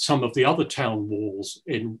some of the other town walls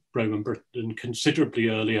in Roman Britain, considerably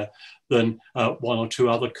earlier than 1 or 2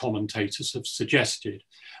 other commentators have suggested.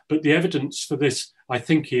 But the evidence for this, I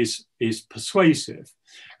think, is persuasive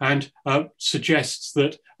and suggests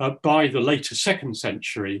that by the later 2nd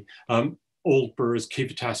century, Aldbo as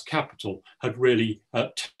Civitas capital had really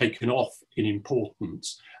taken off in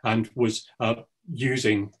importance and was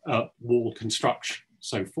using wall construction,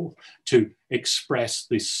 so forth, to express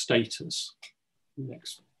this status.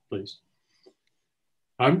 Next, please.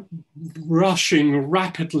 I'm rushing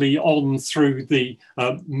rapidly on through the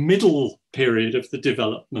middle period of the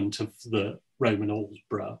development of the Roman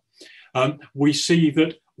Aldbo. We see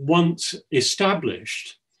that once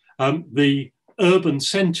established, the urban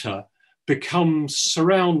centre becomes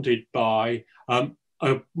surrounded by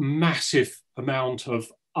a massive amount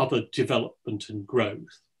of other development and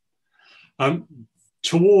growth.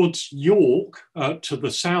 Towards York, to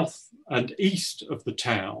the south and east of the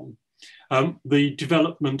town, the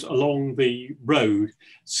development along the road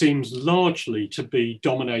seems largely to be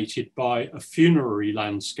dominated by a funerary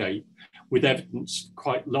landscape with evidence of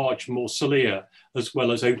quite large mausolea as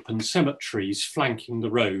well as open cemeteries flanking the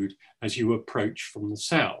road as you approach from the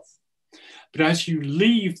south. But as you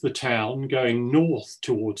leave the town going north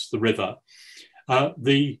towards the river,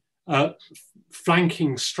 the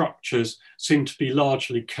flanking structures seem to be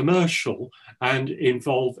largely commercial and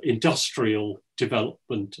involve industrial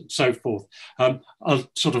development and so forth, a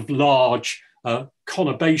sort of large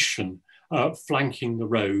conurbation flanking the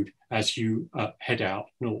road as you head out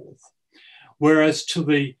north. Whereas to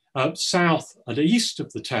the south and east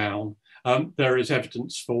of the town, there is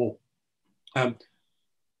evidence for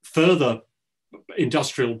further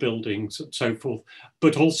industrial buildings and so forth,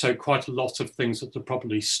 but also quite a lot of things that are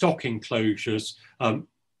probably stock enclosures,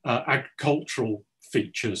 agricultural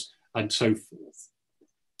features, and so forth.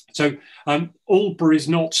 So Aldbo is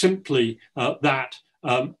not simply that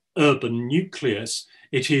urban nucleus,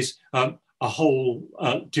 it is a whole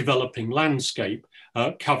developing landscape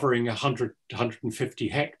covering 100 to 150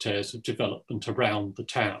 hectares of development around the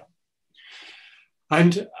town.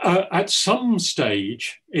 And at some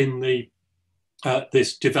stage in the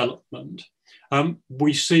this development,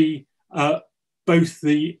 we see both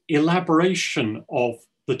the elaboration of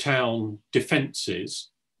the town defences,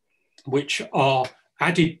 which are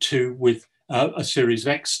added to with a series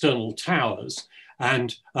of external towers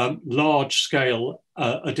and large-scale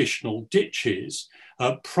additional ditches,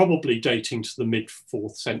 probably dating to the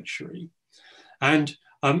mid-4th century. And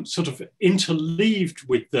sort of interleaved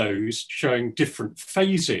with those, showing different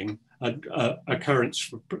phasing occurrence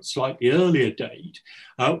from a slightly earlier date,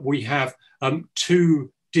 we have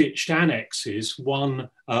two ditched annexes, one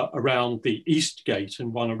around the east gate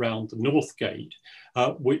and one around the north gate,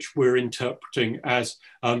 which we're interpreting as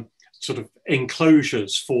sort of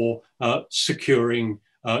enclosures for securing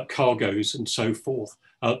cargoes and so forth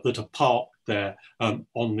that are parked there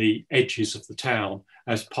on the edges of the town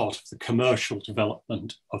as part of the commercial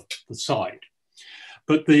development of the site.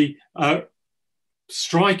 But the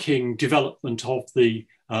striking development of the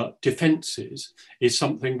defences is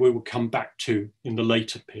something we will come back to in the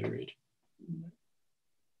later period.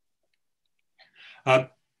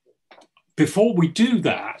 Before we do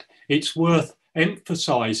that, it's worth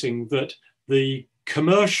emphasising that the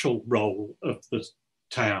commercial role of the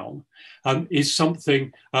town is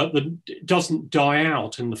something that doesn't die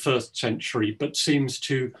out in the 1st century, but seems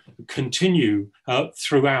to continue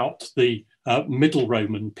throughout the Middle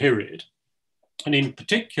Roman period. And in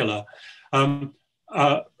particular,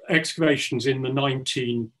 excavations in the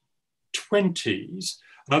 1920s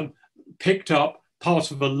picked up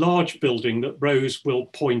part of a large building that Rose will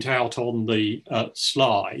point out on the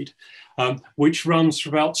slide, which runs for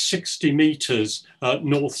about 60 metres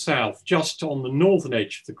north-south, just on the northern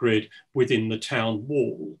edge of the grid within the town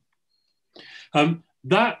wall.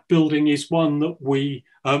 That building is one that we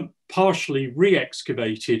partially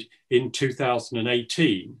re-excavated in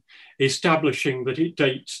 2018, establishing that it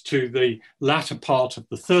dates to the latter part of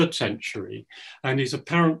the 3rd century and is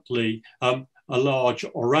apparently a large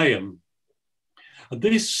aureum.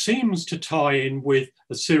 This seems to tie in with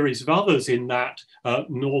a series of others in that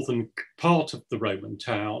northern part of the Roman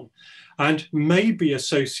town and may be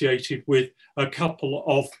associated with a couple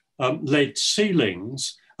of lead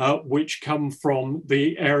ceilings which come from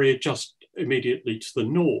the area just immediately to the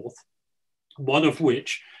north, one of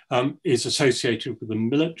which is associated with the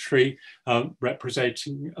military,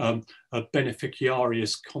 representing a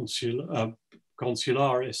beneficiarius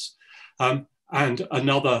consularis, and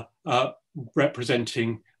another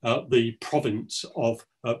representing the province of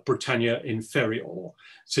Britannia Inferior,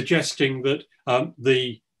 suggesting that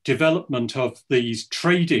the development of these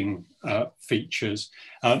trading features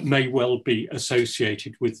may well be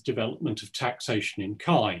associated with development of taxation in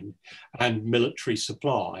kind and military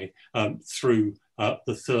supply through the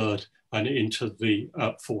 3rd and into the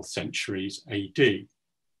 4th centuries AD.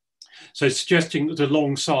 So suggesting that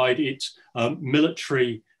alongside its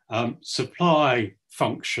military supply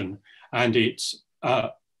function and its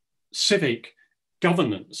civic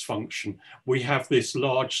governance function, we have this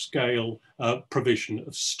large-scale provision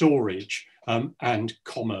of storage and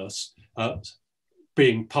commerce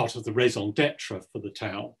being part of the raison d'etre for the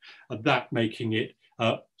town, and that making it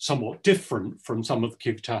somewhat different from some of the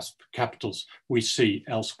civitas capitals we see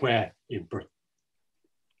elsewhere in Britain.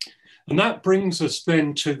 And that brings us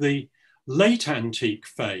then to the late antique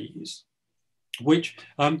phase, which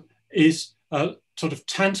is sort of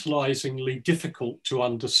tantalizingly difficult to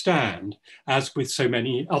understand, as with so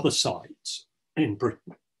many other sites. in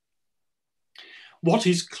Britain. What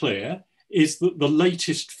is clear is that the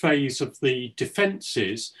latest phase of the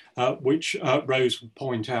defences, which Rose will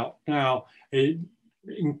point out now,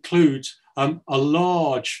 includes a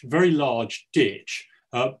large, very large ditch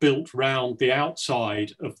built round the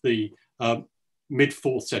outside of the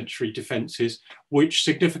mid-4th century defences, which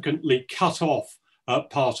significantly cut off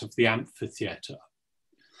part of the amphitheatre.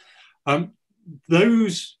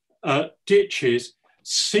 Those ditches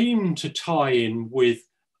seem to tie in with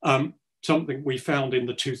something we found in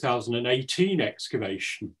the 2018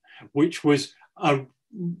 excavation, which was a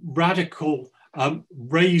radical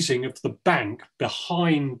raising of the bank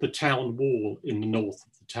behind the town wall in the north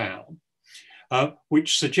of the town,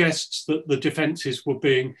 which suggests that the defences were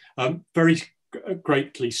being very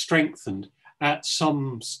greatly strengthened at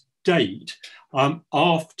some date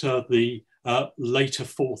after the later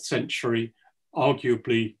 4th century,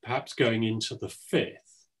 arguably perhaps going into the 5th.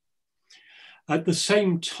 At the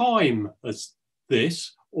same time as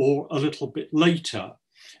this, or a little bit later,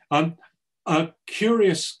 a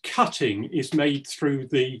curious cutting is made through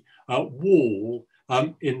the wall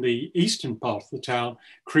in the eastern part of the town,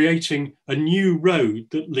 creating a new road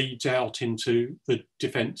that leads out into the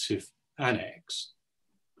defensive annex.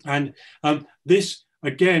 And this,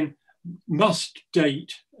 again, must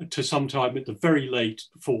date to sometime at the very late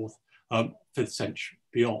 4th, 5th century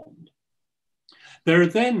beyond. There are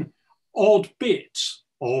then odd bits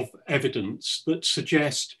of evidence that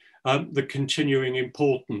suggest the continuing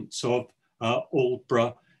importance of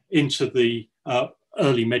Aldbo into the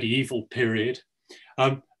early medieval period.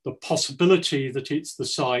 The possibility that it's the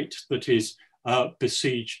site that is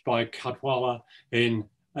besieged by Cadwalla in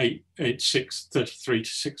 633 to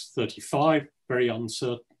 635, very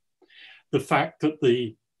uncertain. The fact that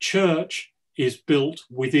the church is built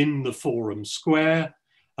within the Forum Square.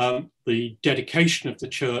 The dedication of the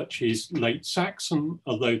church is late Saxon,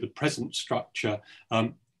 although the present structure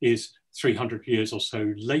is 300 years or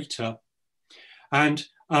so later. And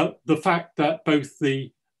the fact that both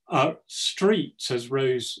the streets, as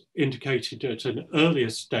Rose indicated at an earlier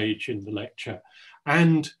stage in the lecture,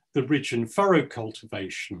 and the ridge and furrow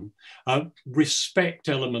cultivation respect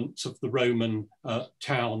elements of the Roman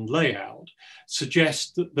town layout,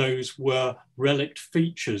 suggest that those were relict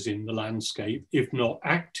features in the landscape, if not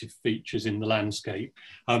active features in the landscape,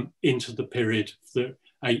 into the period of the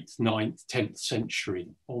 8th, 9th, 10th century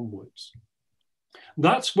onwards.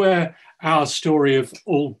 That's where our story of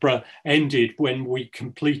Aldbo ended when we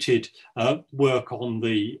completed work on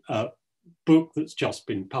the book that's just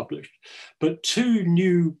been published. But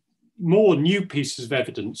two more new pieces of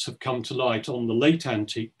evidence have come to light on the late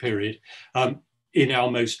antique period in our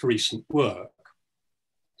most recent work.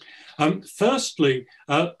 Firstly,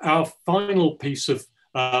 our final piece of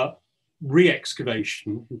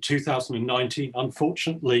re-excavation in 2019,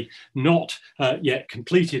 unfortunately not yet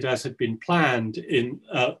completed as had been planned in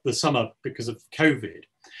the summer because of COVID,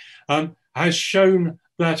 has shown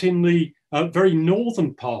that in the very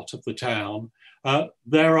northern part of the town,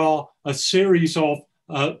 there are a series of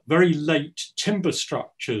very late timber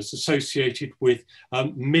structures associated with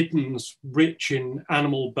middens rich in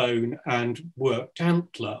animal bone and worked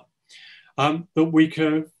antler that we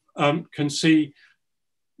can see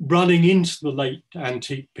running into the late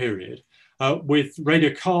antique period with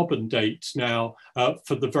radiocarbon dates now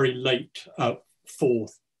for the very late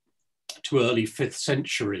 4th to early 5th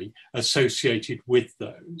century associated with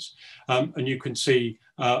those. And you can see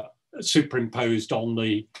superimposed on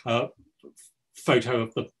the photo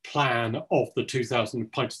of the plan of the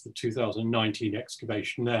 2019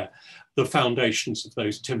 excavation there, the foundations of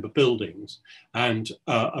those timber buildings, and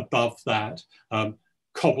above that,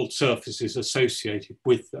 cobbled surfaces associated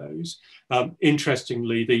with those.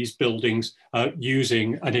 Interestingly, these buildings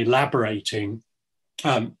using and elaborating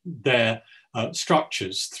their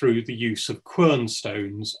structures through the use of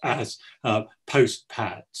quernstones as post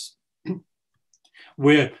pads.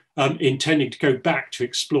 We're intending to go back to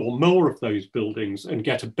explore more of those buildings and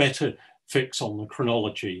get a better fix on the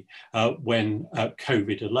chronology when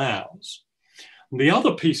COVID allows. And the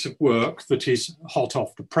other piece of work that is hot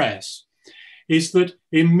off the press is that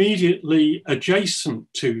immediately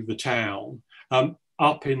adjacent to the town,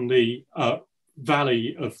 up in the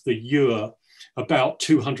valley of the Eure, about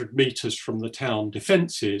 200 meters from the town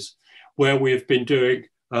defences, where we've been doing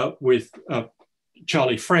with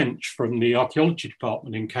Charlie French from the archaeology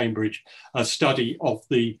department in Cambridge, a study of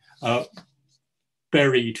the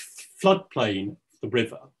buried floodplain of the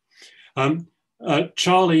river.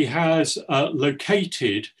 Charlie has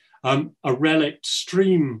located a relict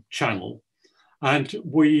stream channel, and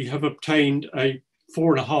we have obtained a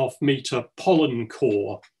 4.5 meter pollen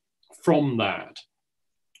core from that,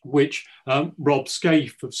 which Rob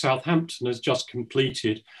Scaife of Southampton has just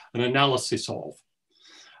completed an analysis of.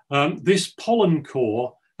 This pollen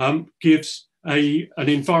core gives an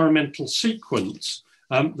environmental sequence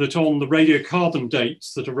that on the radiocarbon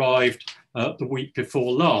dates that arrived the week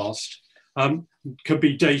before last can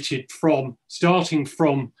be dated from, starting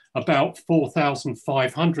from about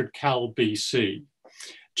 4,500 Cal BC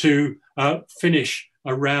to finish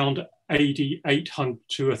around AD 800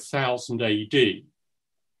 to 1000 AD.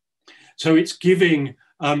 So it's giving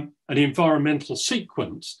an environmental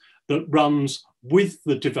sequence that runs with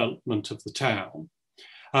the development of the town.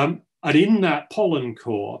 And in that pollen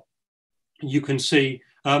core, you can see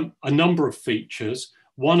a number of features,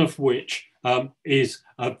 one of which is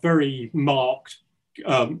a very marked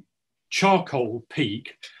charcoal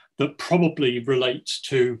peak that probably relates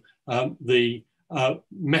to the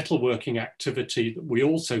metalworking activity that we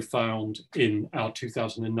also found in our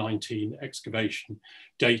 2019 excavation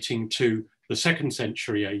dating to the 2nd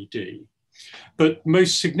century AD. But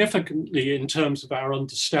most significantly in terms of our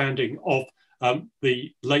understanding of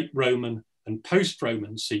the late Roman and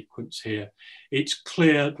post-Roman sequence here, it's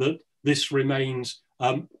clear that this remains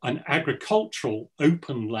an agricultural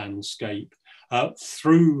open landscape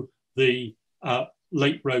through the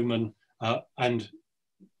late Roman and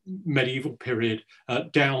medieval period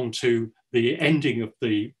down to the ending of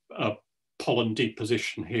the pollen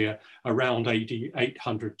deposition here around AD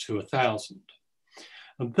 800 to 1000.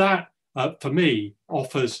 And that, for me,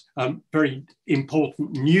 offers very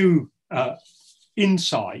important new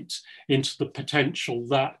insights into the potential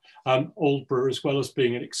that Aldbo, as well as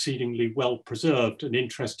being an exceedingly well-preserved and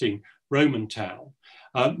interesting Roman town,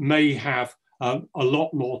 may have a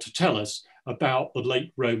lot more to tell us about the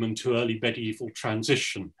late Roman to early medieval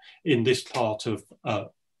transition in this part of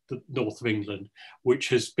the north of England, which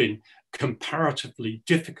has been comparatively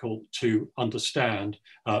difficult to understand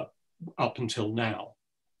up until now.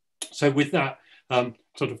 So with that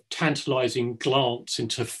sort of tantalizing glance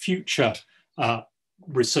into future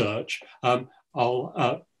research,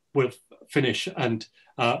 we'll finish and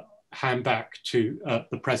hand back to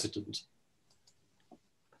the President.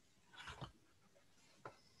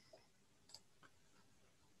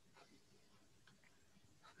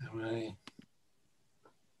 Right.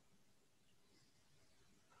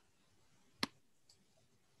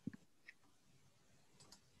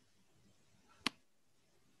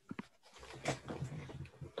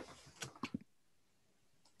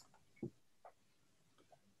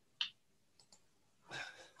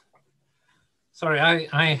 Sorry,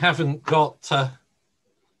 I haven't got, start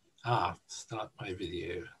my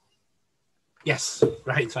video. Yes,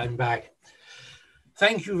 right, I'm back.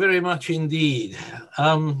 Thank you very much indeed.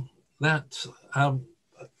 That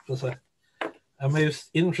was a most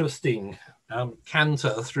interesting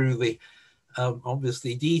canter through the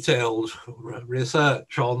obviously detailed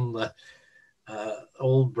research on the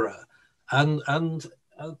Aldbo and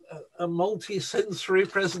a multi-sensory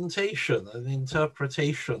presentation and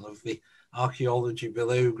interpretation of the archaeology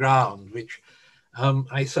below ground, which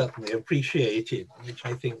I certainly appreciated, which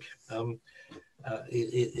I think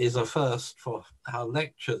is a first for our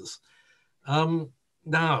lectures.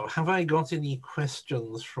 Now, have I got any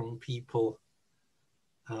questions from people?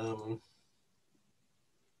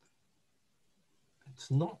 It's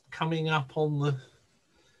not coming up on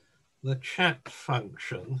the chat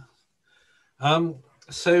function.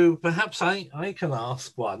 So perhaps I can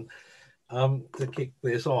ask one to kick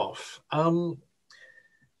this off.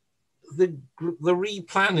 The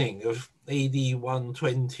replanning of AD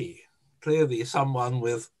 120, clearly someone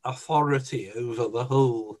with authority over the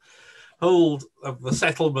whole of the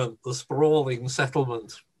settlement, the sprawling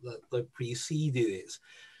settlement that preceded it.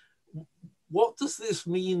 What does this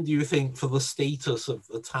mean, do you think, for the status of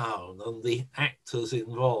the town and the actors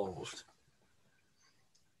involved?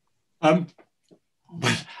 Well,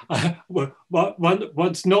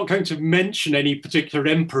 one's not going to mention any particular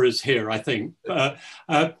emperors here, I think.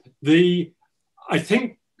 I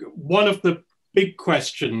think one of the big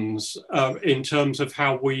questions in terms of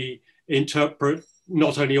how we interpret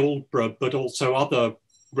not only Aldbo, but also other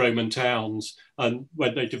Roman towns and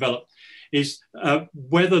when they develop, is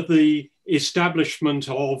whether the establishment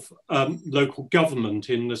of local government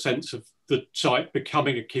in the sense of the site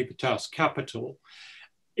becoming a civitas capital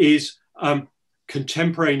is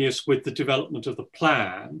contemporaneous with the development of the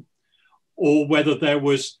plan, or whether there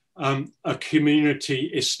was a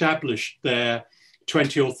community established there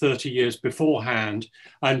 20 or 30 years beforehand,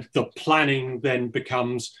 and the planning then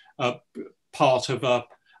becomes part of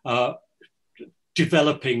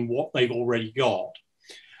developing what they've already got.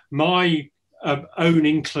 My own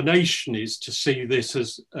inclination is to see this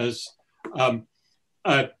as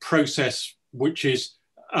a process which is,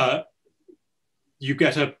 you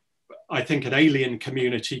get I think an alien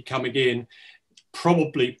community coming in,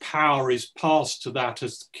 probably power is passed to that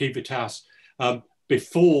as civitas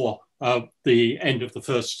before the end of the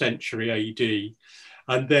 1st century AD.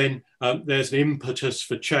 And then there's an impetus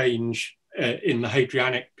for change in the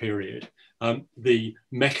Hadrianic period, the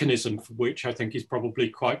mechanism for which I think is probably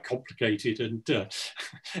quite complicated and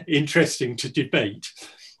interesting to debate.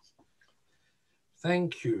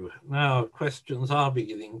 Thank you. Now, questions are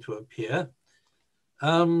beginning to appear.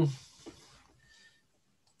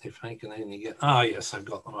 If I can only get, yes, I've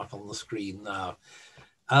got them up on the screen now.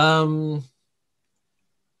 From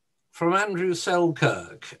Andrew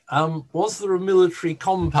Selkirk, was there a military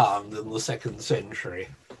compound in the 2nd century?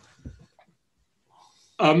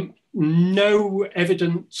 No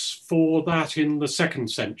evidence for that in the 2nd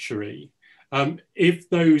century. If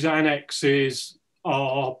those annexes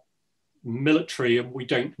are military, and we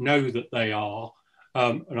don't know that they are,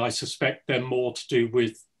 and I suspect they're more to do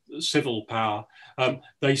with civil power,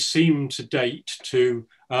 they seem to date to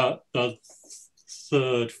the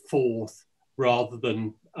 3rd, 4th, rather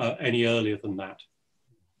than any earlier than that.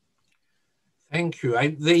 Thank you.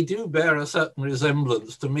 They do bear a certain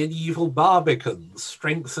resemblance to medieval barbicans,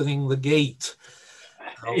 strengthening the gate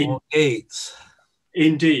or gates.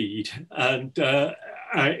 Indeed, and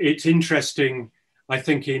it's interesting, I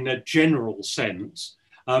think, in a general sense,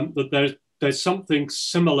 that there's something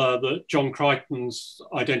similar that John Crichton's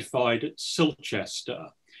identified at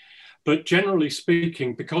Silchester. But generally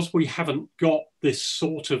speaking, because we haven't got this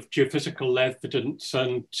sort of geophysical evidence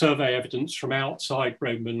and survey evidence from outside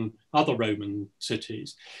other Roman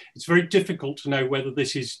cities, it's very difficult to know whether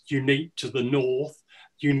this is unique to the north,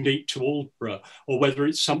 unique to Aldborough, or whether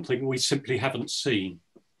it's something we simply haven't seen.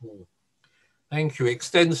 Thank you.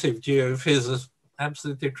 Extensive geophys has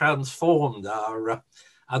absolutely transformed our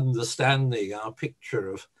understanding, our picture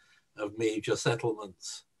of major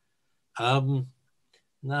settlements.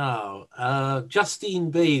 Now,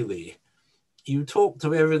 Justine Bailey, you talked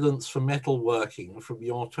of evidence for metalworking from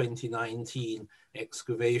your 2019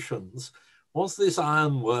 excavations. Was this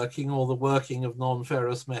ironworking or the working of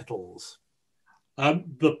non-ferrous metals?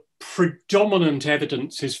 The predominant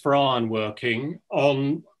evidence is for ironworking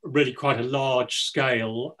on really quite a large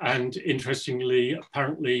scale, and interestingly,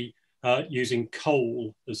 apparently using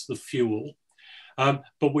coal as the fuel.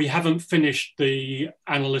 But we haven't finished the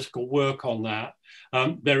analytical work on that.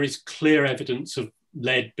 There is clear evidence of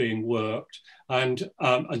lead being worked, and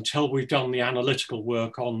until we've done the analytical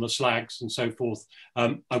work on the slags and so forth,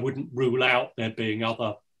 I wouldn't rule out there being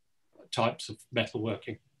other types of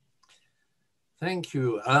metalworking. Thank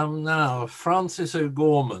you. Now, Francis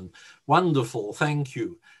O'Gorman, wonderful, thank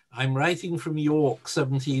you. I'm writing from York,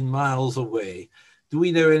 17 miles away. Do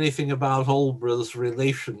we know anything about Aldborough's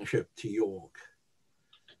relationship to York?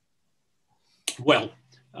 Well,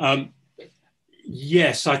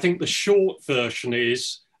 yes, I think the short version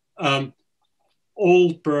is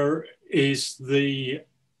Aldborough is the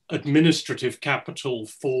administrative capital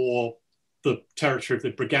for the territory of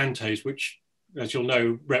the Brigantes, which, as you'll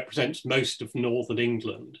know, represents most of northern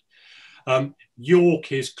England.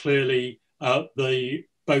 York is clearly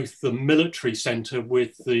both the military centre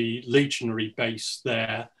with the legionary base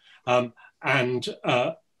there, and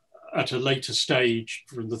at a later stage,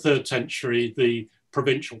 from the 3rd century, the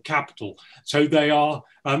provincial capital. So they are,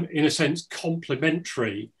 in a sense,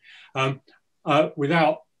 complementary.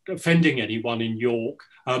 Without offending anyone in York,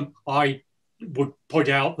 I would point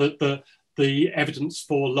out that the evidence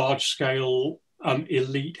for large-scale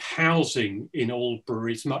elite housing in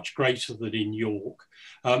Aldborough is much greater than in York.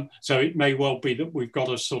 So it may well be that we've got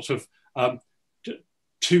a sort of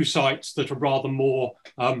two sites that are rather more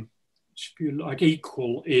like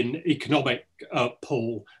equal in economic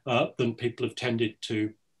pull than people have tended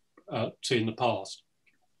to see in the past.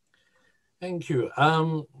 Thank you.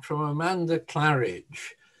 From Amanda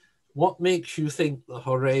Claridge, what makes you think the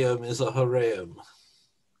Horaeum is a Horaeum?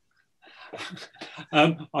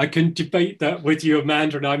 I can debate that with you,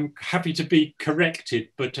 Amanda, and I'm happy to be corrected,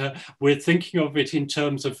 but we're thinking of it in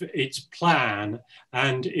terms of its plan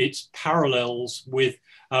and its parallels with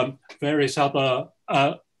various other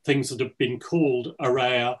things that have been called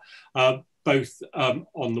area, both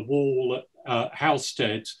on the wall at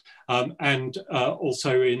Halstead and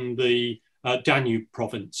also in the Danube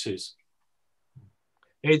provinces.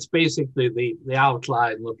 It's basically the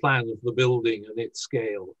outline, the plan of the building and its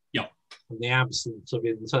scale. Yeah. And the absence of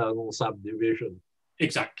internal subdivision.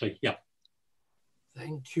 Exactly, yeah.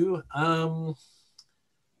 Thank you.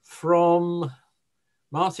 From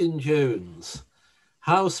Martin Jones,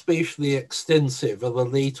 how spatially extensive are the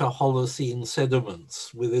later Holocene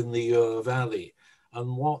sediments within the Ur Valley,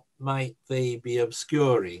 and what might they be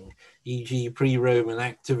obscuring, e.g. pre-Roman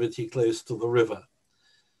activity close to the river?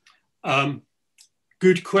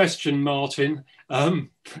 Good question, Martin.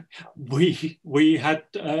 We had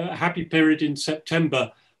a happy period in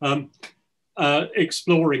September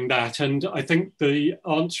exploring that, and I think the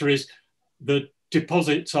answer is the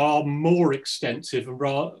deposits are more extensive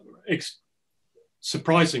and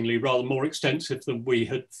surprisingly rather more extensive than we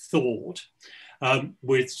had thought,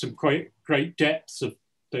 with some great depths of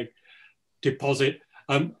the deposit,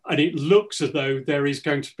 and it looks as though there is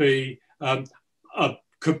going to be a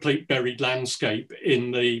complete buried landscape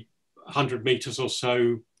in the 100 meters or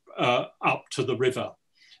so up to the river.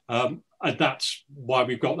 And that's why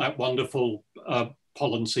we've got that wonderful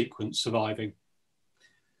pollen sequence surviving.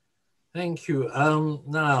 Thank you.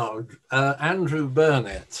 Now, Andrew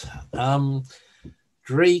Burnett.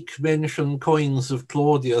 Drake mentioned coins of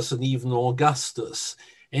Claudius and even Augustus.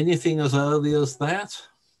 Anything as early as that?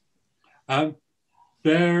 I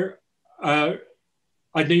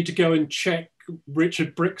need to go and check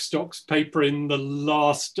Richard Brickstock's paper in the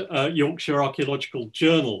last Yorkshire Archaeological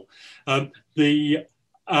Journal. I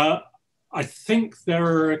think there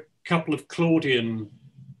are a couple of Claudian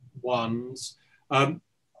ones.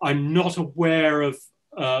 I'm not aware of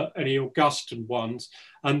any Augustan ones,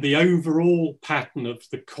 and the overall pattern of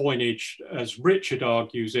the coinage, as Richard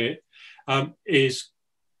argues it, is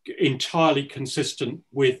entirely consistent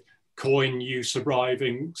with coin use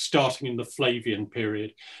starting in the Flavian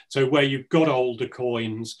period. So where you've got older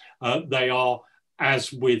coins, they are,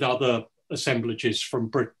 as with other assemblages from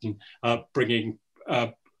Britain, bringing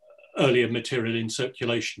earlier material in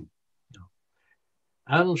circulation.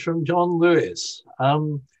 And from John Lewis,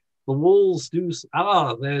 the walls do...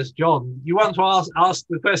 there's John. You want to ask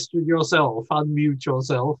the question yourself, unmute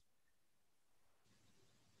yourself.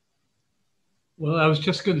 Well, I was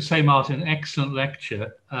just going to say, Martin, excellent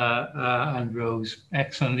lecture, and Rose,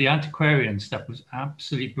 excellent. The antiquarian stuff was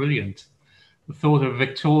absolutely brilliant. The thought of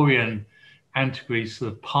Victorian antiquaries to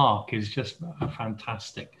the park is just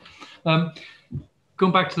fantastic.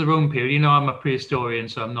 Going back to the Roman period, you know, I'm a prehistorian,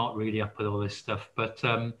 so I'm not really up with all this stuff, but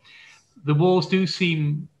the walls do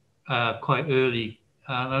seem quite early.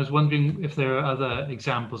 And I was wondering if there are other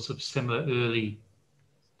examples of similar early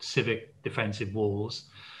civic defensive walls.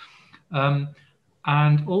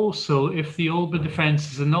 And also, if the Aldbo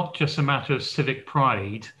defences are not just a matter of civic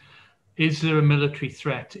pride, is there a military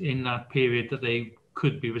threat in that period that they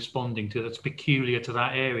could be responding to that's peculiar to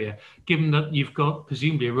that area, given that you've got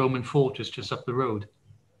presumably a Roman fortress just up the road?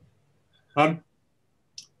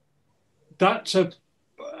 That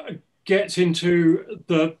gets into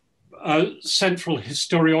the central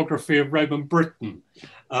historiography of Roman Britain,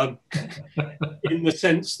 in the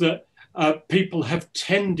sense that people have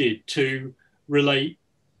tended to relate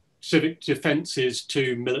civic defences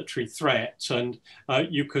to military threats, and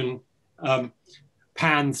you can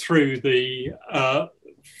pan through the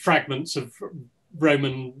fragments of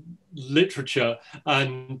Roman literature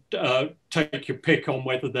and take your pick on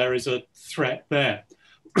whether there is a threat there.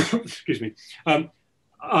 Excuse me.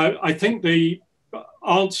 I think the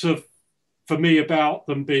answer for me about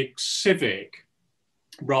them being civic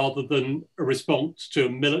rather than a response to a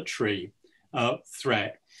military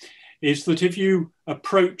threat is that if you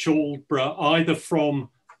approach Aldbo either from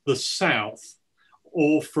the south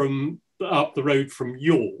or from up the road from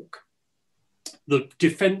York, the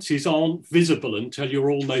defences aren't visible until you're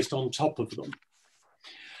almost on top of them.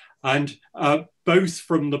 And both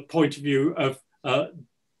from the point of view of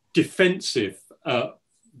defensive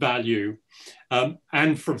value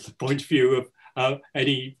and from the point of view of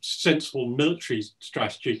any sensible military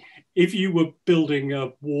strategy, if you were building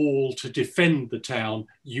a wall to defend the town,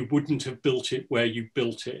 you wouldn't have built it where you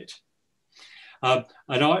built it. And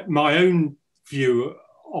my own view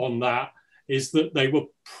on that is that they were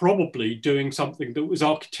probably doing something that was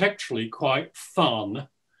architecturally quite fun,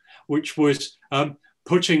 which was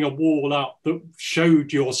putting a wall up that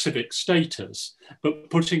showed your civic status, but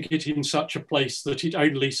putting it in such a place that it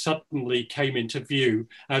only suddenly came into view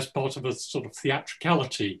as part of a sort of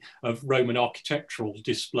theatricality of Roman architectural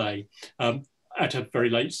display at a very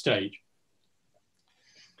late stage.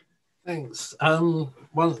 Thanks.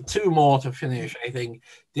 Two more to finish, I think.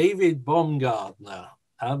 David Baumgartner,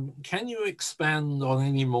 can you expand on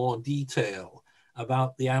any more detail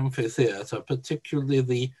about the amphitheatre, particularly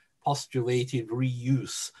the postulated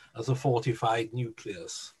reuse as a fortified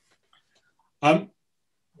nucleus?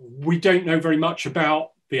 We don't know very much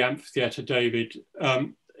about the amphitheatre, David.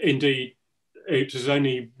 Indeed, it was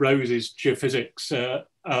only Rose's geophysics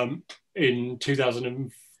in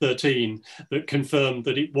 2013 that confirmed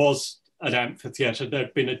that it was an amphitheatre.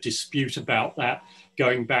 There'd been a dispute about that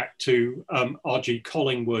going back to R.G.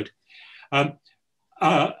 Collingwood.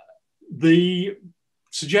 The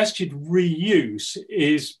suggested reuse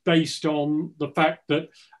is based on the fact that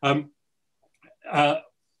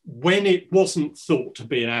when it wasn't thought to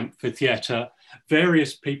be an amphitheatre,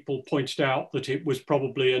 various people pointed out that it was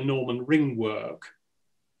probably a Norman ringwork.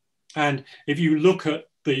 And if you look at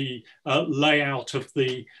the layout of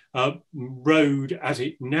the road as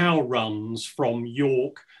it now runs from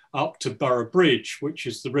York up to Borough Bridge, which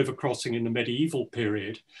is the river crossing in the medieval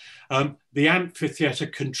period, the amphitheatre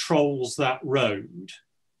controls that road.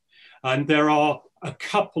 And there are a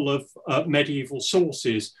couple of medieval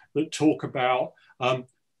sources that talk about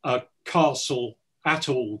a castle at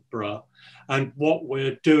Aldbo. And what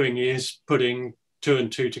we're doing is putting two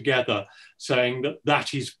and two together, saying that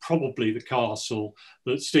that is probably the castle,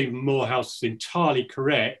 that Stephen Morehouse is entirely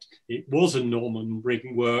correct. It was a Norman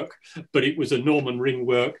ringwork, but it was a Norman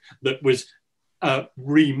ringwork that was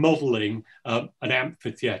remodeling an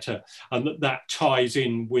amphitheatre, and that ties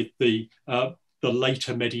in with the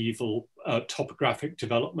later medieval topographic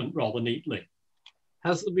development rather neatly.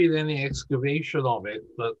 Has there been any excavation of it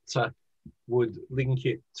that would link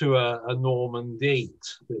it to a Norman date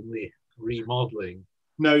in the remodeling?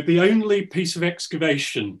 No, the only piece of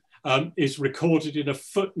excavation is recorded in a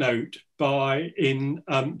footnote in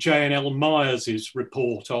J&L Myers's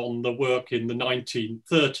report on the work in the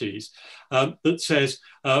 1930s that says,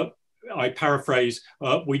 I paraphrase,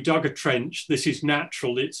 we dug a trench, this is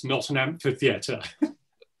natural, it's not an amphitheatre.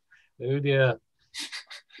 Oh dear.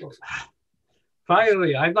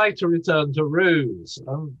 Finally, I'd like to return to Rose.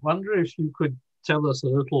 I wonder if you could tell us a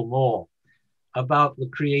little more about the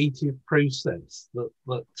creative process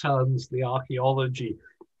that turns the archaeology.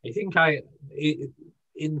 I think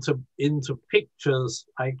into pictures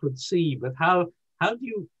I could see, but how do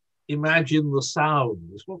you imagine the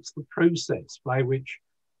sounds? What's the process by which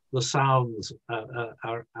the sounds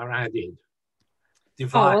are added,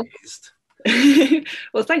 devised?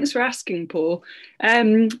 Well, thanks for asking, Paul.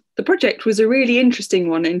 The project was a really interesting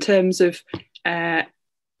one in terms of the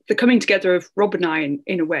coming together of Rob and I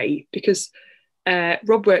in a way, because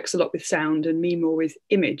Rob works a lot with sound and me more with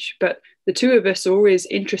image, but the two of us are always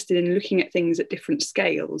interested in looking at things at different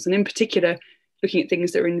scales, and in particular looking at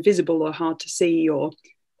things that are invisible or hard to see, or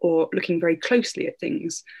looking very closely at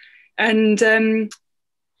things. And in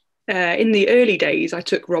the early days, I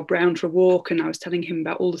took Rob round for a walk and I was telling him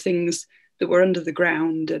about all the things that were under the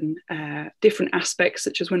ground and different aspects,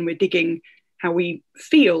 such as when we're digging, how we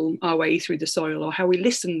feel our way through the soil, or how we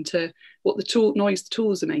listen to what the noise the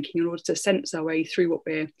tools are making in order to sense our way through what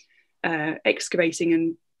we're excavating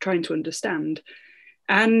and trying to understand.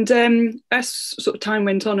 And as sort of time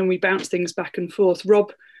went on and we bounced things back and forth,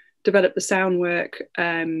 Rob developed the sound work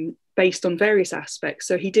based on various aspects.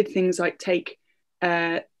 So he did things like take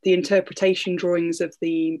the interpretation drawings of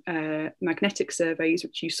the magnetic surveys,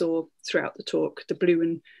 which you saw throughout the talk, the blue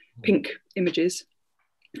and pink images.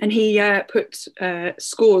 And he put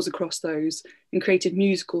scores across those and created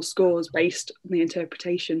musical scores based on the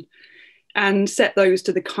interpretation, and set those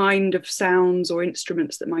to the kind of sounds or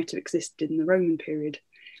instruments that might have existed in the Roman period.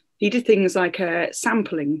 He did things like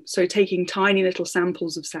sampling, so taking tiny little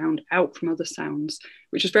samples of sound out from other sounds,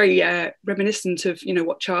 which is very reminiscent of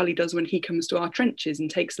what Charlie does when he comes to our trenches and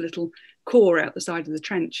takes a little core out the side of the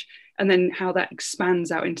trench, and then how that expands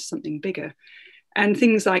out into something bigger. And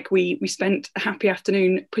things like we spent a happy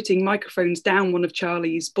afternoon putting microphones down one of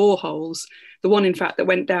Charlie's boreholes, the one in fact that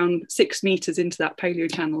went down 6 meters into that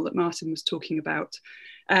paleo channel that Martin was talking about,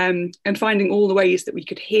 and finding all the ways that we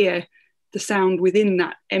could hear the sound within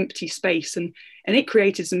that empty space, and it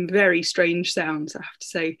created some very strange sounds, I have to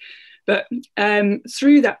say. But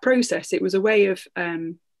through that process, it was a way of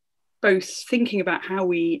both thinking about how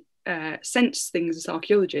we sense things as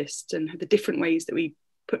archaeologists and the different ways that we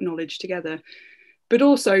put knowledge together, but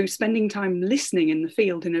also spending time listening in the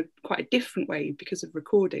field in quite a different way because of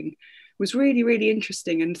recording was really, really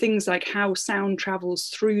interesting. And things like how sound travels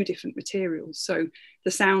through different materials. So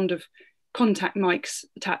the sound of contact mics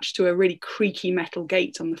attached to a really creaky metal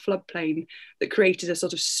gate on the floodplain that created a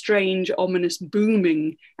sort of strange, ominous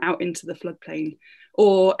booming out into the floodplain,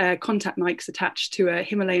 or contact mics attached to a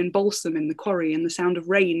Himalayan balsam in the quarry and the sound of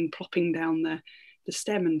rain plopping down the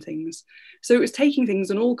stem and things. So it was taking things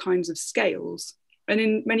on all kinds of scales. And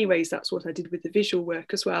in many ways, that's what I did with the visual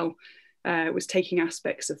work as well. Was taking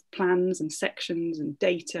aspects of plans and sections and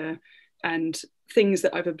data and things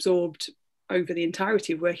that I've absorbed over the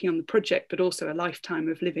entirety of working on the project, but also a lifetime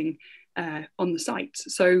of living on the site.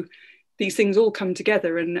 So these things all come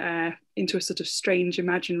together and into a sort of strange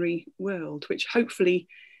imaginary world, which hopefully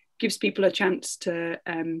gives people a chance to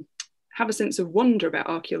have a sense of wonder about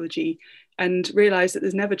archaeology and realise that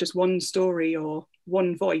there's never just one story or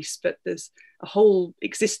one voice, but there's a whole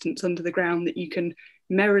existence under the ground that you can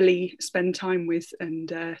merrily spend time with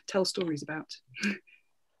and tell stories about.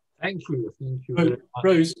 Thank you. Thank you very much.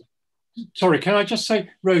 Rose, sorry, can I just say,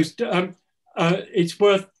 Rose, it's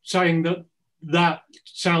worth saying that that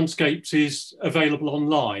Soundscapes is available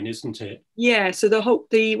online, isn't it? Yeah, so the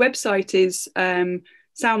website is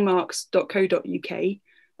soundmarks.co.uk,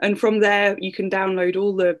 and from there you can download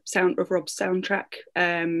all the Sound of Rob's soundtrack.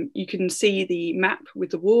 You can see the map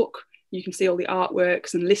with the walk, you can see all the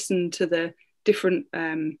artworks and listen to the different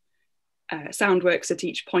sound works at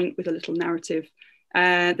each point with a little narrative.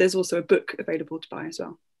 There's also a book available to buy as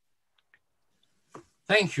well.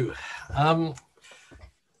 Thank you.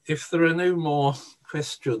 If there are no more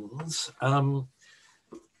questions, I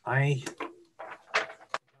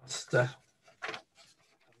must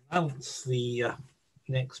announce the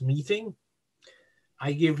next meeting.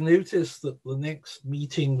 I give notice that the next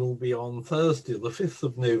meeting will be on Thursday, the 5th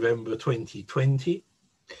of November 2020,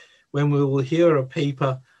 when we will hear a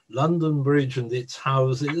paper, London Bridge and its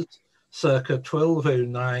Houses, circa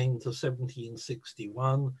 1209 to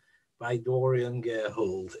 1761, by Dorian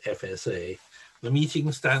Gerhold, FSA. The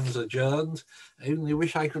meeting stands adjourned. I only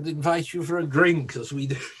wish I could invite you for a drink as we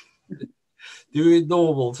do in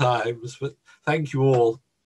normal times, but thank you all.